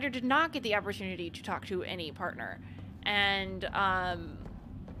Ryder did not get the opportunity to talk to any partner. And,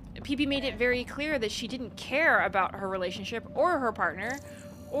 PB made it very clear that she didn't care about her relationship or her partner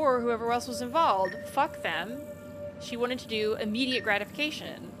or whoever else was involved. Fuck them. She wanted to do immediate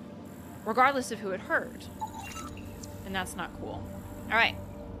gratification, regardless of who it hurt. And that's not cool. Alright.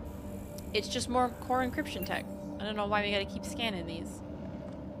 It's just more core encryption tech. I don't know why we gotta keep scanning these.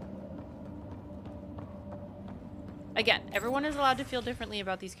 Again, everyone is allowed to feel differently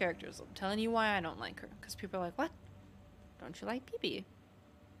about these characters. I'm telling you why I don't like her. Because people are like, what? Don't you like BB?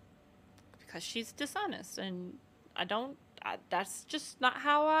 Because she's dishonest. And that's just not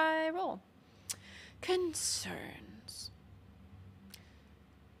how I roll. Concerns.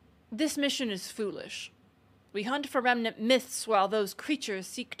 This mission is foolish. We hunt for remnant myths while those creatures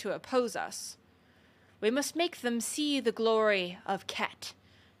seek to oppose us. We must make them see the glory of Ket,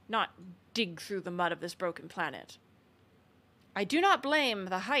 not dig through the mud of this broken planet. I do not blame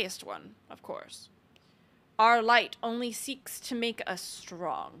the highest one, of course. Our light only seeks to make us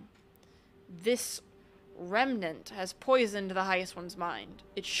strong. This remnant has poisoned the highest one's mind.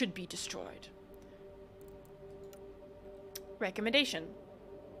 It should be destroyed. Recommendation.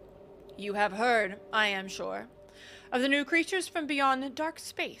 You have heard, I am sure, of the new creatures from beyond dark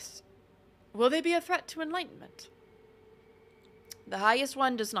space. Will they be a threat to enlightenment? The highest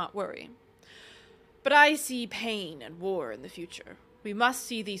one does not worry. But I see pain and war in the future. We must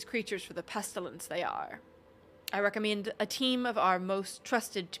see these creatures for the pestilence they are. I recommend a team of our most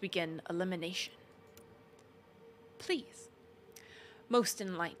trusted to begin elimination. Please. Most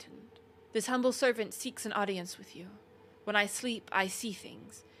enlightened, this humble servant seeks an audience with you. When I sleep, I see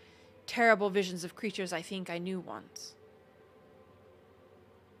things. Terrible visions of creatures I think I knew once.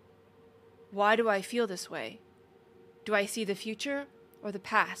 Why do I feel this way? Do I see the future or the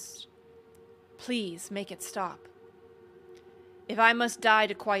past? Please make it stop. If I must die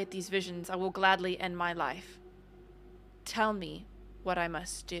to quiet these visions, I will gladly end my life. Tell me what I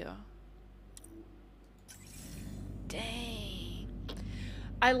must do. Dang.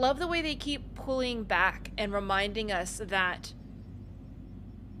 I love the way they keep pulling back and reminding us that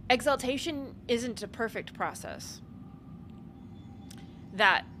exaltation isn't a perfect process.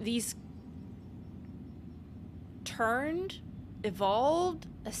 That these turned, evolved,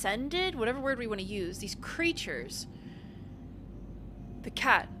 ascended, whatever word we want to use, these creatures, the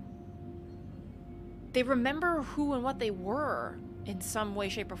cat, they remember who and what they were in some way,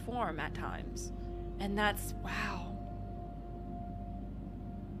 shape, or form at times. And that's, wow.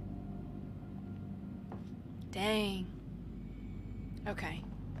 Dang. Okay.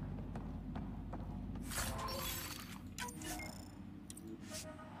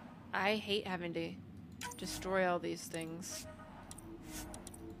 I hate having to destroy all these things.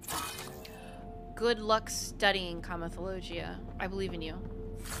 Good luck studying 𝒸𝒾𝒶. I believe in you.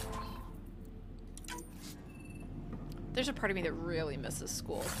 There's a part of me that really misses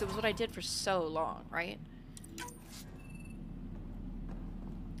school, because it was what I did for so long, right?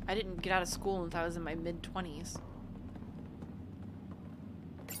 I didn't get out of school until I was in my mid-20s.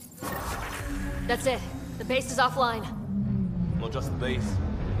 That's it. The base is offline. Not just the base.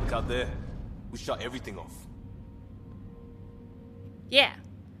 Look out there. We shut everything off. Yeah.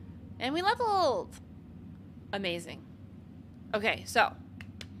 And we leveled. Amazing. Okay, so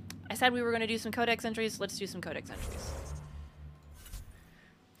I said we were going to do some codex entries. Let's do some codex entries.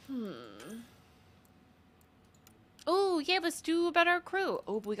 Oh, yeah, let's do about our crew.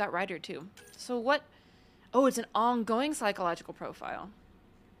 Oh, but we got Ryder too. So what? Oh, it's an ongoing psychological profile.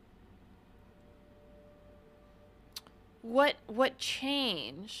 What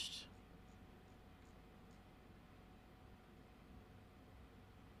changed?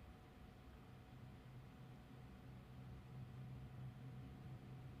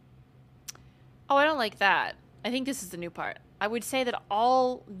 Oh, I don't like that. I think this is the new part. I would say that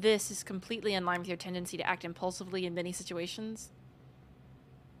all this is completely in line with your tendency to act impulsively in many situations.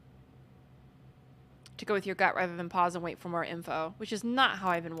 To go with your gut rather than pause and wait for more info, which is not how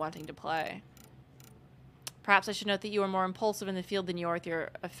I've been wanting to play. Perhaps I should note that you are more impulsive in the field than you are with your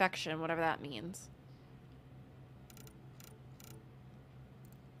affection, whatever that means.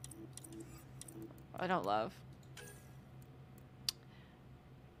 I don't love.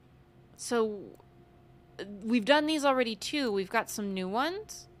 So, we've done these already too. We've got some new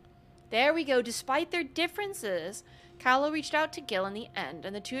ones. There we go. Despite their differences, Kylo reached out to Gil in the end,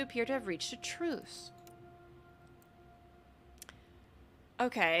 and the two appear to have reached a truce.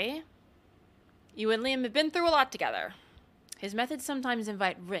 Okay. You and Liam have been through a lot together. His methods sometimes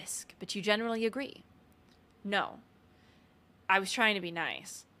invite risk, but you generally agree. No. I was trying to be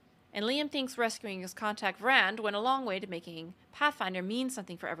nice. And Liam thinks rescuing his contact Rand went a long way to making Pathfinder mean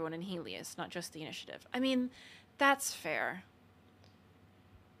something for everyone in Helios, not just the initiative. I mean, that's fair.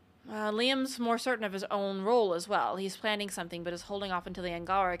 Liam's more certain of his own role as well. He's planning something, but is holding off until the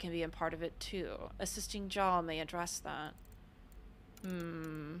Angara can be a part of it too. Assisting Jaw may address that.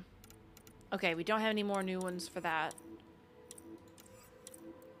 Okay, we don't have any more new ones for that.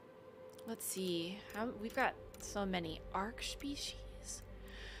 Let's see. We've got so many arc species.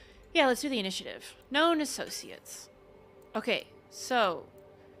 Yeah, let's do the initiative. Known associates. Okay, so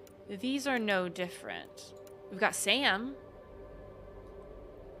these are no different. We've got Sam.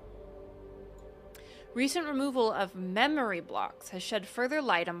 Recent removal of memory blocks has shed further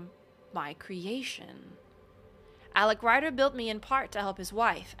light on my creation. Alec Ryder built me in part to help his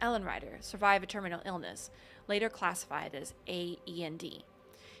wife, Ellen Ryder, survive a terminal illness, later classified as AEND.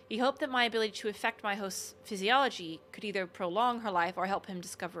 He hoped that my ability to affect my host's physiology could either prolong her life or help him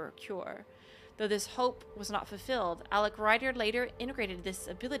discover a cure. Though this hope was not fulfilled, Alec Ryder later integrated this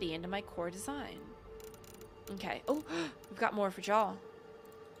ability into my core design. Okay. Oh, we've got more for Jal.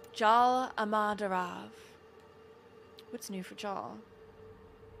 Jal Amadarav. What's new for Jal?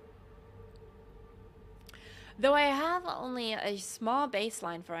 Though I have only a small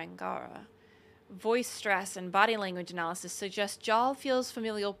baseline for Angara, voice stress and body language analysis suggest Jal feels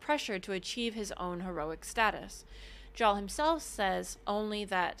familial pressure to achieve his own heroic status. Jal himself says only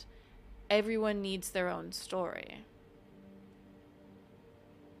that everyone needs their own story.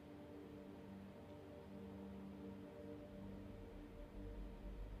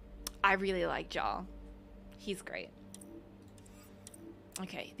 I really like Jal. He's great.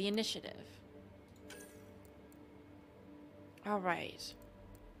 Okay, the initiative. All right.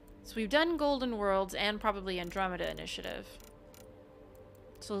 So we've done Golden Worlds and probably Andromeda Initiative.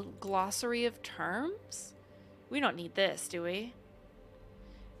 So glossary of terms? We don't need this, do we?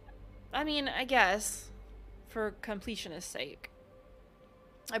 I mean, I guess, for completionist sake.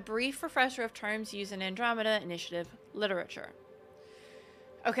 A brief refresher of terms used in Andromeda Initiative literature.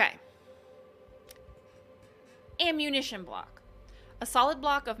 Okay. Ammunition block. A solid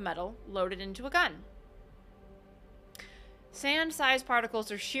block of metal loaded into a gun. Sand-sized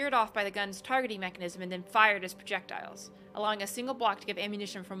particles are sheared off by the gun's targeting mechanism and then fired as projectiles, allowing a single block to give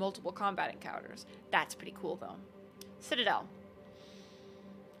ammunition for multiple combat encounters. That's pretty cool, though. Citadel.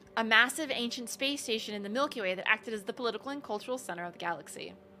 A massive ancient space station in the Milky Way that acted as the political and cultural center of the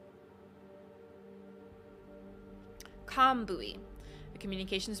galaxy. Comm buoy. A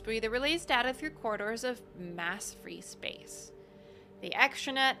communications buoy that relays data through corridors of mass-free space. The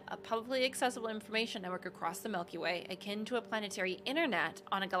extranet, a publicly accessible information network across the Milky Way, akin to a planetary internet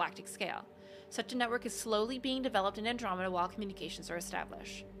on a galactic scale. Such a network is slowly being developed in Andromeda while communications are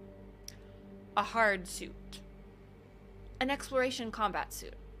established. A hard suit. An exploration combat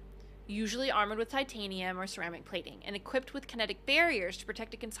suit. Usually armored with titanium or ceramic plating, and equipped with kinetic barriers to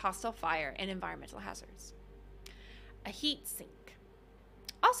protect against hostile fire and environmental hazards. A heat sink.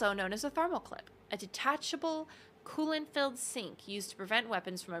 Also known as a thermal clip. A detachable, coolant-filled sink used to prevent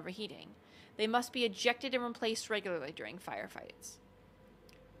weapons from overheating. They must be ejected and replaced regularly during firefights.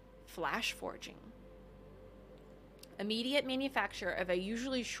 Flash forging. Immediate manufacture of a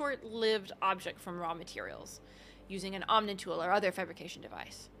usually short-lived object from raw materials, using an omnitool or other fabrication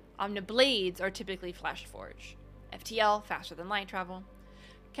device. Omniblades are typically flash forged. FTL, faster than light travel.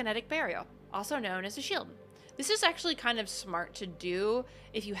 Kinetic barrier, also known as a shield. This is actually kind of smart to do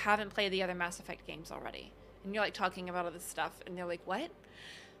if you haven't played the other Mass Effect games already. And you're like talking about all this stuff and they're like, what?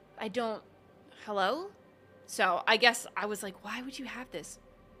 I don't, hello? So I guess I was like, why would you have this?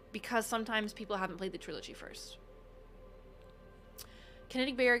 Because sometimes people haven't played the trilogy first.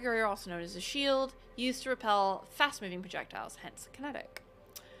 Kinetic barrier, also known as a shield, used to repel fast-moving projectiles, hence kinetic.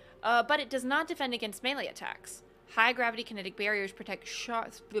 But it does not defend against melee attacks. High-gravity kinetic barriers protect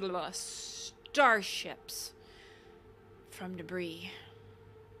starships from debris.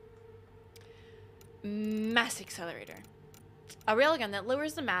 Mass accelerator. A railgun that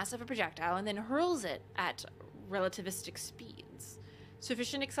lowers the mass of a projectile and then hurls it at relativistic speeds.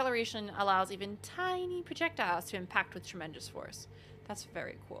 Sufficient acceleration allows even tiny projectiles to impact with tremendous force. That's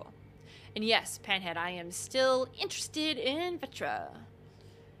very cool. And yes, Panhead, I am still interested in VETRA.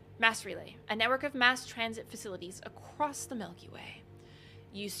 Mass relay, a network of mass transit facilities across the Milky Way,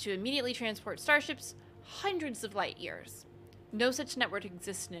 used to immediately transport starships hundreds of light years. No such network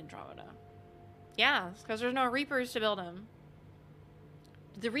exists in Andromeda. Yeah, because there's no Reapers to build them.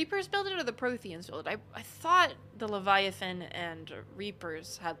 Did the Reapers build it or the Protheans build it? I thought the Leviathan and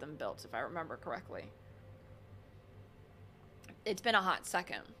Reapers had them built, if I remember correctly. It's been a hot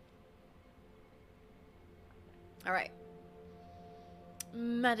second. Alright.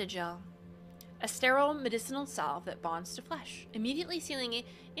 Metagel. A sterile medicinal salve that bonds to flesh, immediately sealing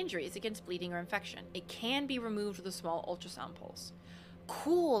injuries against bleeding or infection. It can be removed with a small ultrasound pulse.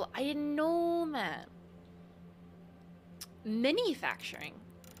 Cool, I didn't know that. Manufacturing.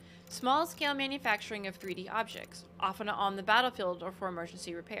 Small-scale manufacturing of 3D objects, often on the battlefield or for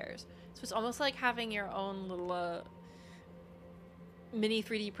emergency repairs. So it's almost like having your own little mini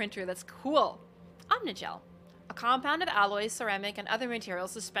 3D printer. That's cool. Omnigel. A compound of alloys, ceramic, and other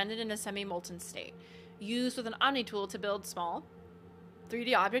materials suspended in a semi-molten state, used with an Omni tool to build small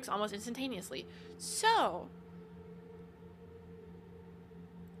 3D objects almost instantaneously. So,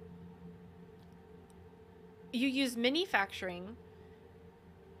 you use manufacturing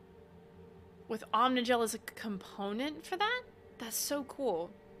with Omnigel as a component for that? That's so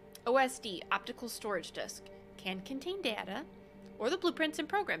cool. OSD, optical storage disk, can contain data or the blueprints and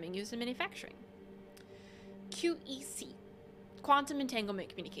programming used in manufacturing. QEC, quantum entanglement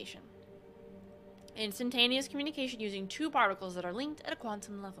communication. Instantaneous communication using two particles that are linked at a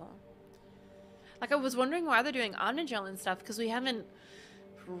quantum level. Like, I was wondering why they're doing Omnigel and stuff, because we haven't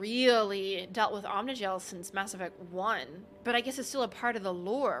really dealt with Omnigel since Mass Effect 1. But I guess it's still a part of the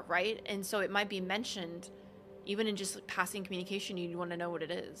lore, right? And so it might be mentioned, even in just passing communication, you'd want to know what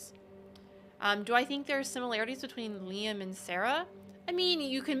it is. Do I think there are similarities between Liam and Sara? I mean,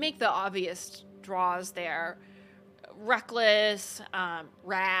 you can make the obvious draws there. Reckless,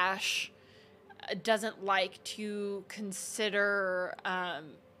 rash, doesn't like to consider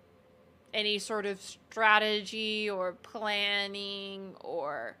any sort of strategy or planning,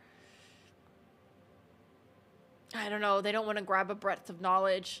 or I don't know, they don't want to grab a breadth of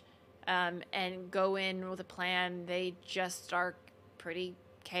knowledge and go in with a plan. They just are pretty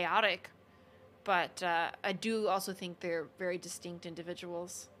chaotic. But I do also think they're very distinct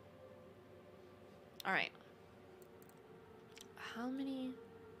individuals. Alright. How many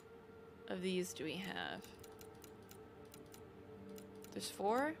of these do we have? There's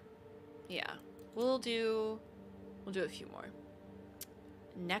 4? Yeah. We'll do a few more.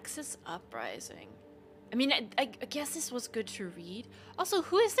 Nexus Uprising. I mean, I guess this was good to read. Also,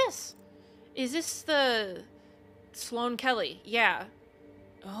 who is this? Is this the Sloane Kelly? Yeah.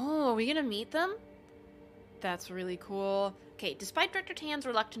 Oh, are we gonna meet them? That's really cool. Okay, despite Director Tan's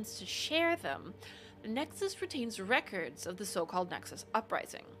reluctance to share them, the Nexus retains records of the so-called Nexus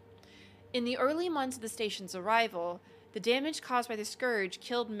Uprising. In the early months of the station's arrival, the damage caused by the Scourge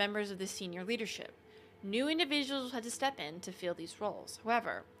killed members of the senior leadership. New individuals had to step in to fill these roles.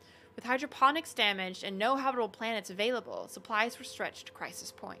 However, with hydroponics damaged and no habitable planets available, supplies were stretched to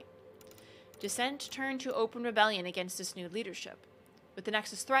crisis point. Dissent turned to open rebellion against this new leadership. With the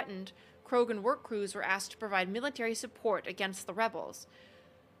Nexus threatened, Krogan work crews were asked to provide military support against the rebels,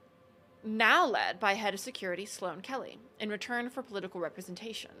 now led by Head of Security Sloane Kelly, in return for political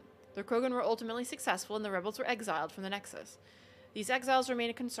representation. The Krogan were ultimately successful and the rebels were exiled from the Nexus. These exiles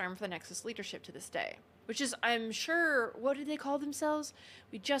remain a concern for the Nexus leadership to this day. Which is, I'm sure, what did they call themselves?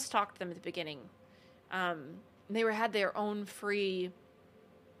 We just talked to them at the beginning. They had their own free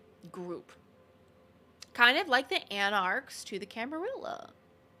group. Kind of like the Anarchs to the Camarilla.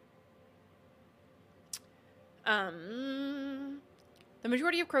 The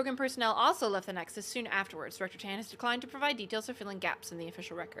majority of Krogan personnel also left the Nexus soon afterwards. Director Tan has declined to provide details of filling gaps in the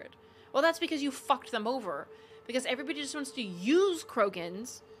official record. Well, that's because you fucked them over. Because everybody just wants to use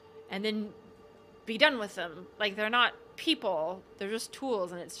Krogans and then be done with them. Like, they're not people. They're just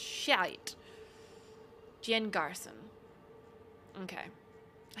tools, and it's shite. Jen Garson. Okay.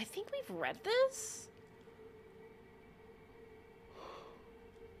 I think we've read this?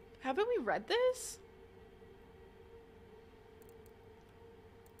 Haven't we read this?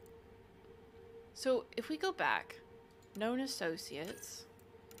 So, if we go back, known associates.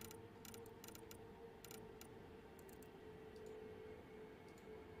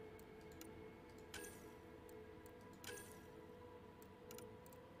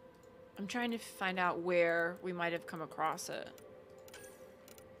 I'm trying to find out where we might have come across it.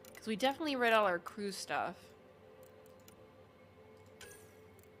 Because we definitely read all our crew stuff.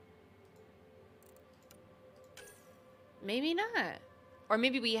 Maybe not. Or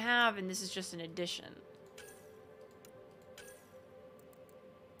maybe we have and this is just an addition.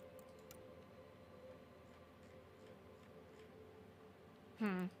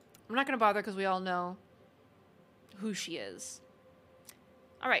 I'm not going to bother because we all know who she is.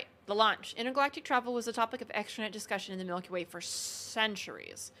 Alright, the launch. Intergalactic travel was a topic of extranet discussion in the Milky Way for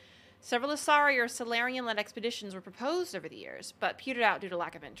centuries. Several Asari or Solarian-led expeditions were proposed over the years, but petered out due to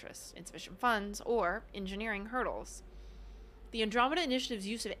lack of interest, insufficient funds, or engineering hurdles. The Andromeda Initiative's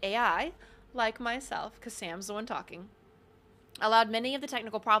use of AI, like myself, because Sam's the one talking, allowed many of the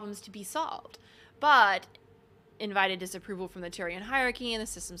technical problems to be solved, but invited disapproval from the Turian hierarchy and the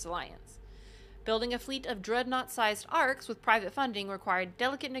Systems Alliance. Building a fleet of dreadnought-sized arcs with private funding required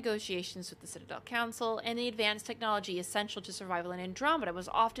delicate negotiations with the Citadel Council, and the advanced technology essential to survival in Andromeda was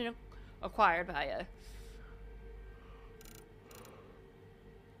often acquired by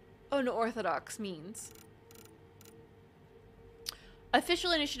unorthodox means.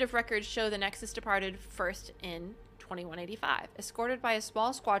 Official initiative records show the Nexus departed first in 2185, escorted by a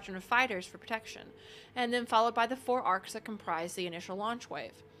small squadron of fighters for protection, and then followed by the 4 arcs that comprised the initial launch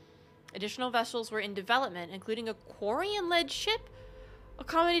wave. Additional vessels were in development, including a Quarian-led ship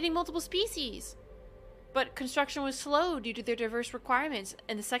accommodating multiple species. But construction was slow due to their diverse requirements,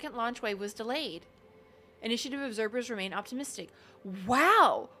 and the second launch wave was delayed. Initiative observers remain optimistic.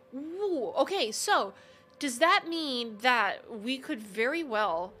 Wow! Ooh. Okay, so does that mean that we could very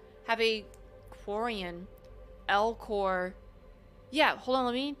well have a Quarian L-Core? Yeah, hold on,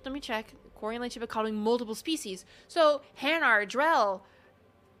 let me check. Quarian-led ship accommodating multiple species. So Hanar, Drell,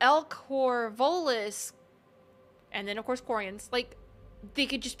 L-Core, Volus, and then of course Quarians, like, they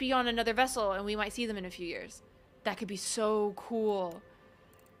could just be on another vessel and we might see them in a few years. That could be so cool.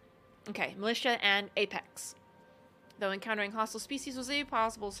 Okay, militia and Apex. Though encountering hostile species was a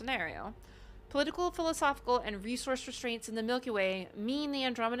possible scenario, political, philosophical, and resource restraints in the Milky Way mean the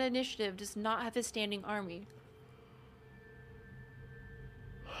Andromeda Initiative does not have a standing army.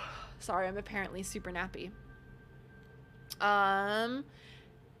 Sorry, I'm apparently super nappy.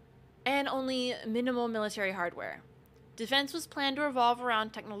 And only minimal military hardware. Defense was planned to revolve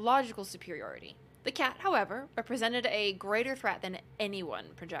around technological superiority. The Cat, however, represented a greater threat than anyone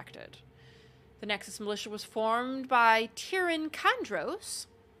projected. The Nexus militia was formed by Tyran Kandros,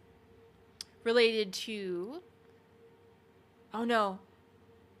 related to... oh no.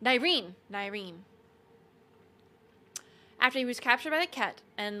 Nyreen. After he was captured by the Ket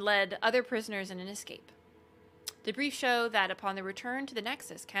and led other prisoners in an escape. Debriefs show that upon their return to the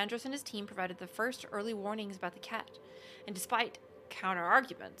Nexus, Kandros and his team provided the first early warnings about the Ket, and despite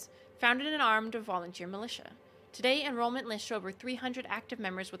counter-arguments, founded an armed volunteer militia. Today, enrollment lists show over 300 active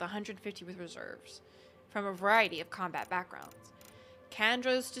members with 150 with reserves, from a variety of combat backgrounds.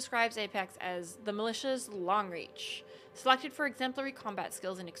 Kandros describes Apex as the militia's long reach, selected for exemplary combat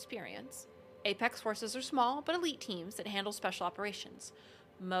skills and experience. Apex forces are small but elite teams that handle special operations.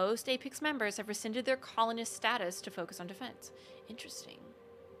 Most Apex members have rescinded their colonist status to focus on defense. Interesting.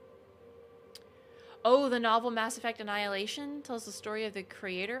 Oh, the novel Mass Effect Annihilation tells the story of the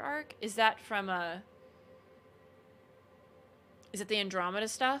creator arc? Is that from is it the Andromeda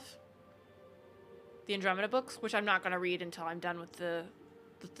stuff? The Andromeda books? Which I'm not going to read until I'm done with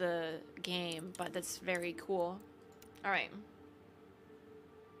the game, but that's very cool. Alright.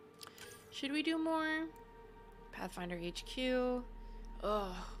 Should we do more? Pathfinder HQ.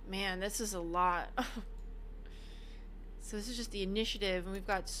 Oh, man, this is a lot. So this is just the initiative, and we've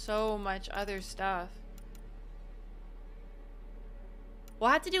got so much other stuff.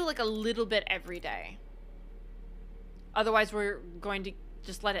 We'll have to do like a little bit every day. Otherwise, we're going to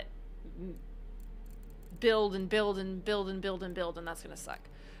just let it build and build and build and build and build, and that's going to suck.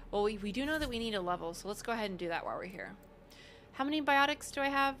 Well, we do know that we need a level, so let's go ahead and do that while we're here. How many biotics do I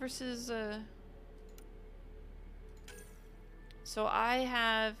have versus... So I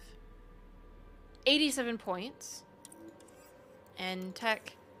have 87 points and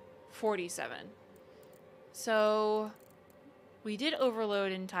tech 47. So we did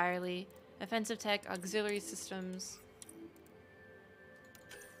overload entirely. Offensive tech, auxiliary systems.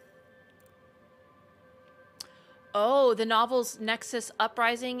 Oh, the novels Nexus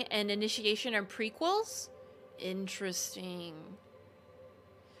Uprising and Initiation are prequels? Interesting.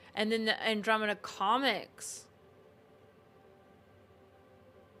 And then the Andromeda comics.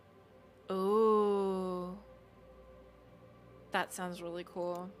 Ooh. That sounds really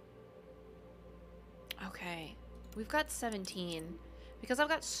cool. Okay. We've got 17. Because I've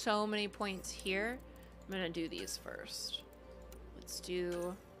got so many points here, I'm gonna do these first. Let's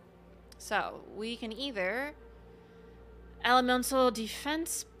do... So, we can either... Elemental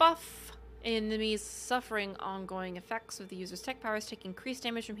defense buff. Enemies suffering ongoing effects of the user's tech powers take increased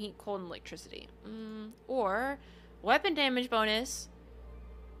damage from heat, cold, and electricity. Or weapon damage bonus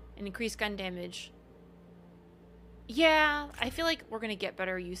and increased gun damage. Yeah, I feel like we're gonna get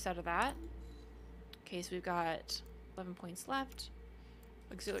better use out of that. Okay, so we've got 11 points left.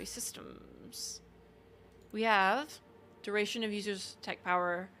 Auxiliary systems. We have duration of user's tech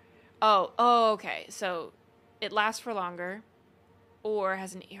power. Oh, okay. So it lasts for longer. Or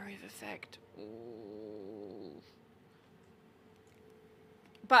has an area of effect. Ooh.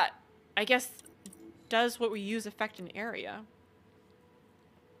 But I guess does what we use affect an area?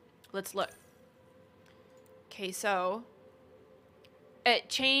 Let's look. Okay, so it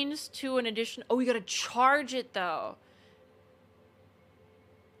changed to an addition. Oh, we gotta charge it though.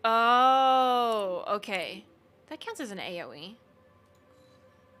 Oh, okay. That counts as an AoE.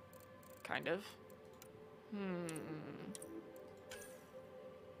 Kind of.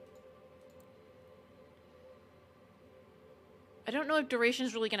 I don't know if duration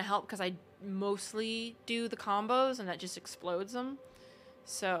is really going to help because I mostly do the combos and that just explodes them.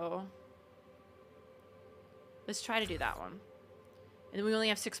 So let's try to do that one. And then we only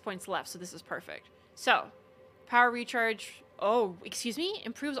have 6 points left, so this is perfect. So, power recharge. Oh, excuse me?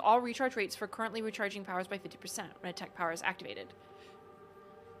 Improves all recharge rates for currently recharging powers by 50% when a tech power is activated.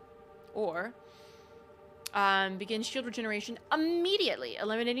 Or, begins shield regeneration immediately,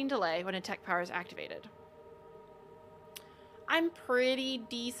 eliminating delay when a tech power is activated. I'm pretty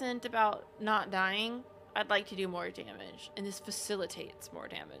decent about not dying. I'd like to do more damage, and this facilitates more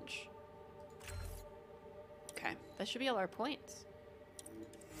damage. Okay, that should be all our points.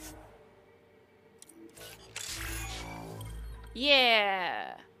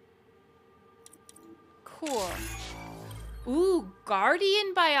 Yeah! Cool. Ooh,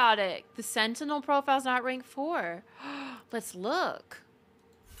 Guardian Biotic! The Sentinel profile's not rank 4. Let's look.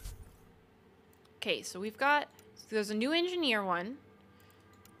 Okay, so we've got... There's a new engineer one,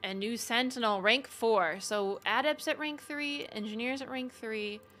 and new sentinel rank 4. So adepts at rank 3, engineers at rank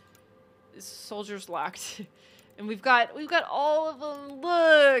 3, soldiers locked, and we've got all of them.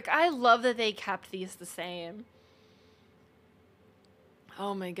 Look, I love that they kept these the same.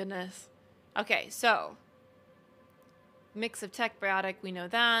 Oh my goodness. Okay, so mix of tech biotic, we know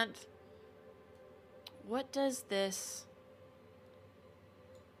that. What does this?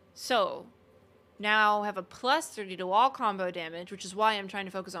 So. Now have a plus 30 to all combo damage, which is why I'm trying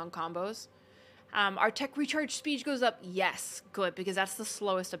to focus on combos. Our tech recharge speed goes up. Yes, good, because that's the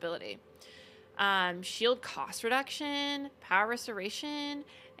slowest ability. Shield cost reduction, power restoration,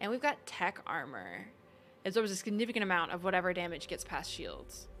 and we've got tech armor. Absorbs a significant amount of whatever damage gets past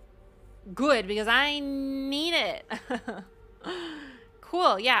shields. Good, because I need it.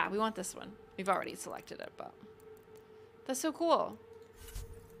 Cool, yeah, we want this one. We've already selected it, but that's so cool.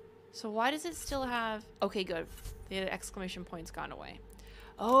 So why does it still have... Okay, good. The exclamation point's gone away.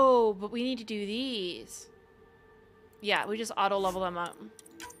 Oh, but we need to do these. Yeah, we just auto-level them up.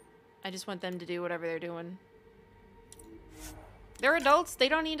 I just want them to do whatever they're doing. They're adults. They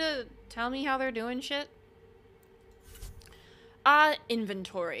don't need to tell me how they're doing shit.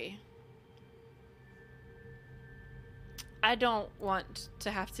 Inventory. I don't want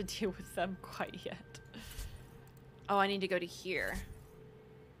to have to deal with them quite yet. Oh, I need to go to here.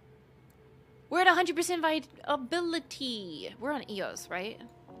 We're at 100% viability. We're on EOS, right?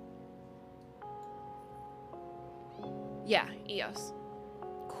 Yeah, EOS.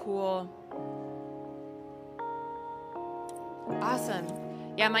 Cool. Awesome.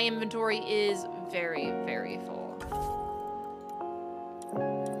 Yeah, my inventory is very, very full.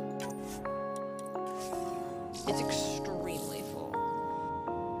 It's extremely full.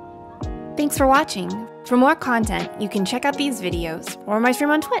 Thanks for watching. For more content, you can check out these videos, or my stream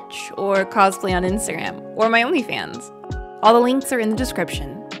on Twitch, or cosplay on Instagram, or my OnlyFans. All the links are in the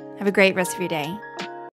description. Have a great rest of your day.